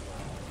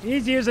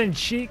 He's using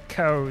cheat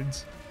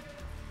codes.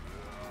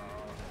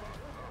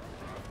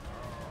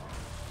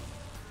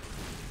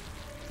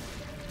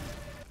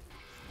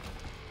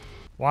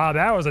 Wow,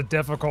 that was a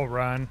difficult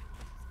run.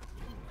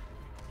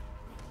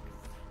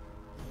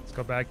 Let's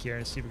go back here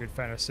and see if we can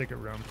find a secret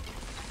room.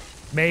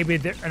 Maybe,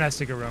 not a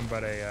secret room,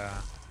 but a...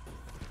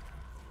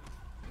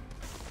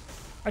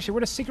 Actually,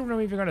 would a secret room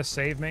even gonna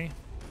save me?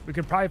 We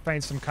could probably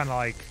find some kind of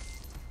like...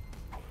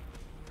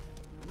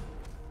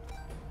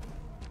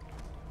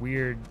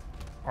 weird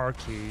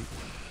arcade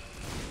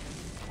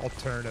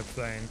alternative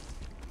thing.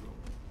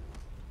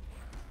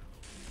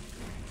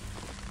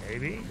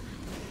 Maybe?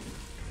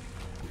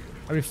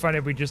 It'd be funny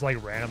if we just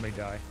like randomly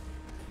die.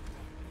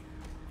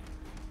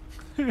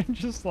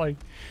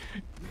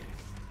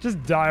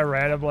 just die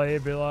randomly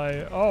and be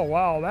like, oh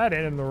wow, that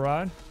ended the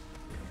run.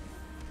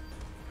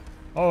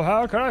 Oh,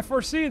 how could I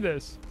foresee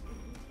this?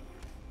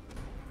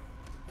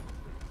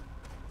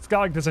 got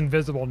like this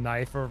invisible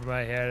knife over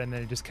my head, and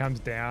then it just comes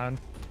down.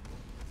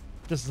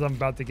 Just as I'm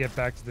about to get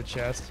back to the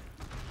chest.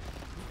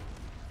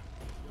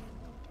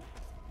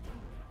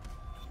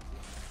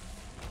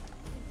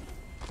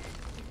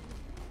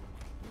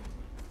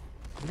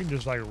 We can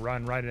just like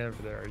run right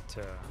over there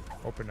to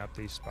open up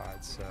these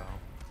spots, so.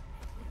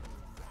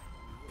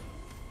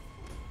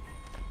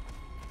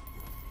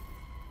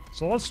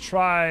 So let's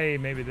try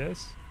maybe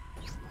this.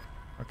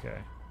 Okay.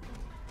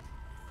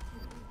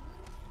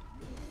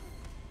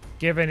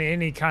 Given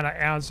any kind of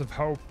ounce of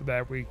hope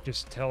that we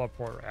just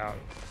teleport out.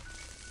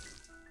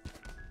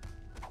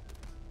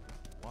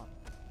 One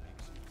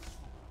makes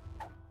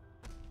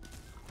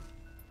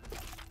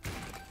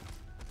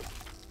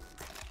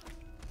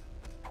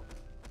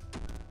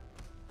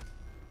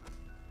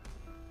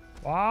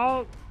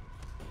Well,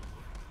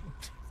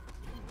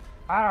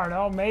 I don't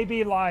know,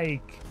 maybe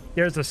like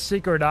there's a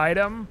secret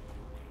item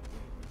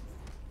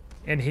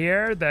in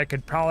here that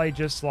could probably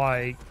just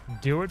like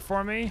do it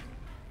for me.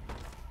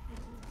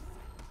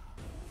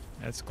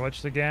 It's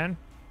glitched again.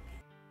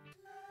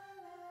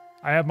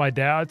 I have my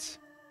doubts.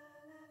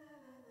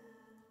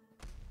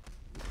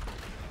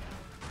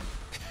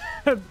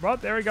 Well,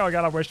 there we go. I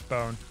got a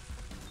wishbone.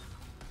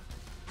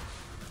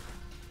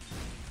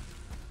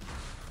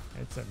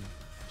 It's a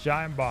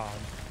giant bomb.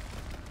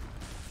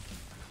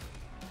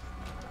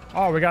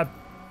 Oh, we got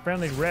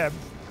friendly rib.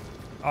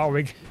 Oh,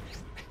 we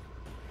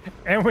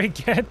and we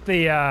get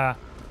the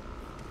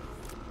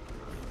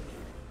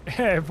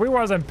if we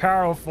wasn't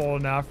powerful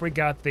enough, we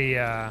got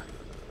the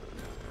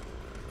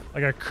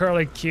like a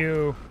curly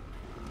Q,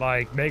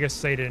 like Mega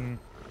Satan.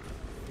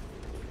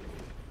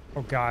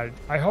 Oh god,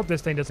 I hope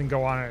this thing doesn't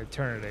go on in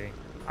eternity.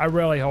 I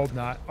really hope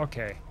not.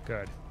 Okay,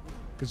 good,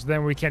 because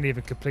then we can't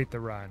even complete the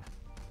run.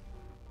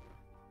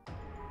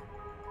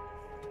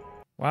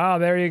 Wow,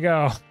 there you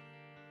go.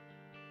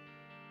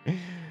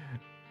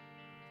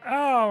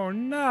 Oh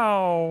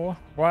no.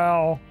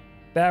 Well,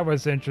 that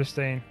was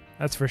interesting.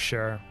 That's for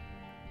sure.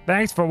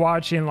 Thanks for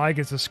watching, like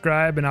and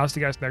subscribe, and I'll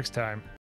see you guys next time.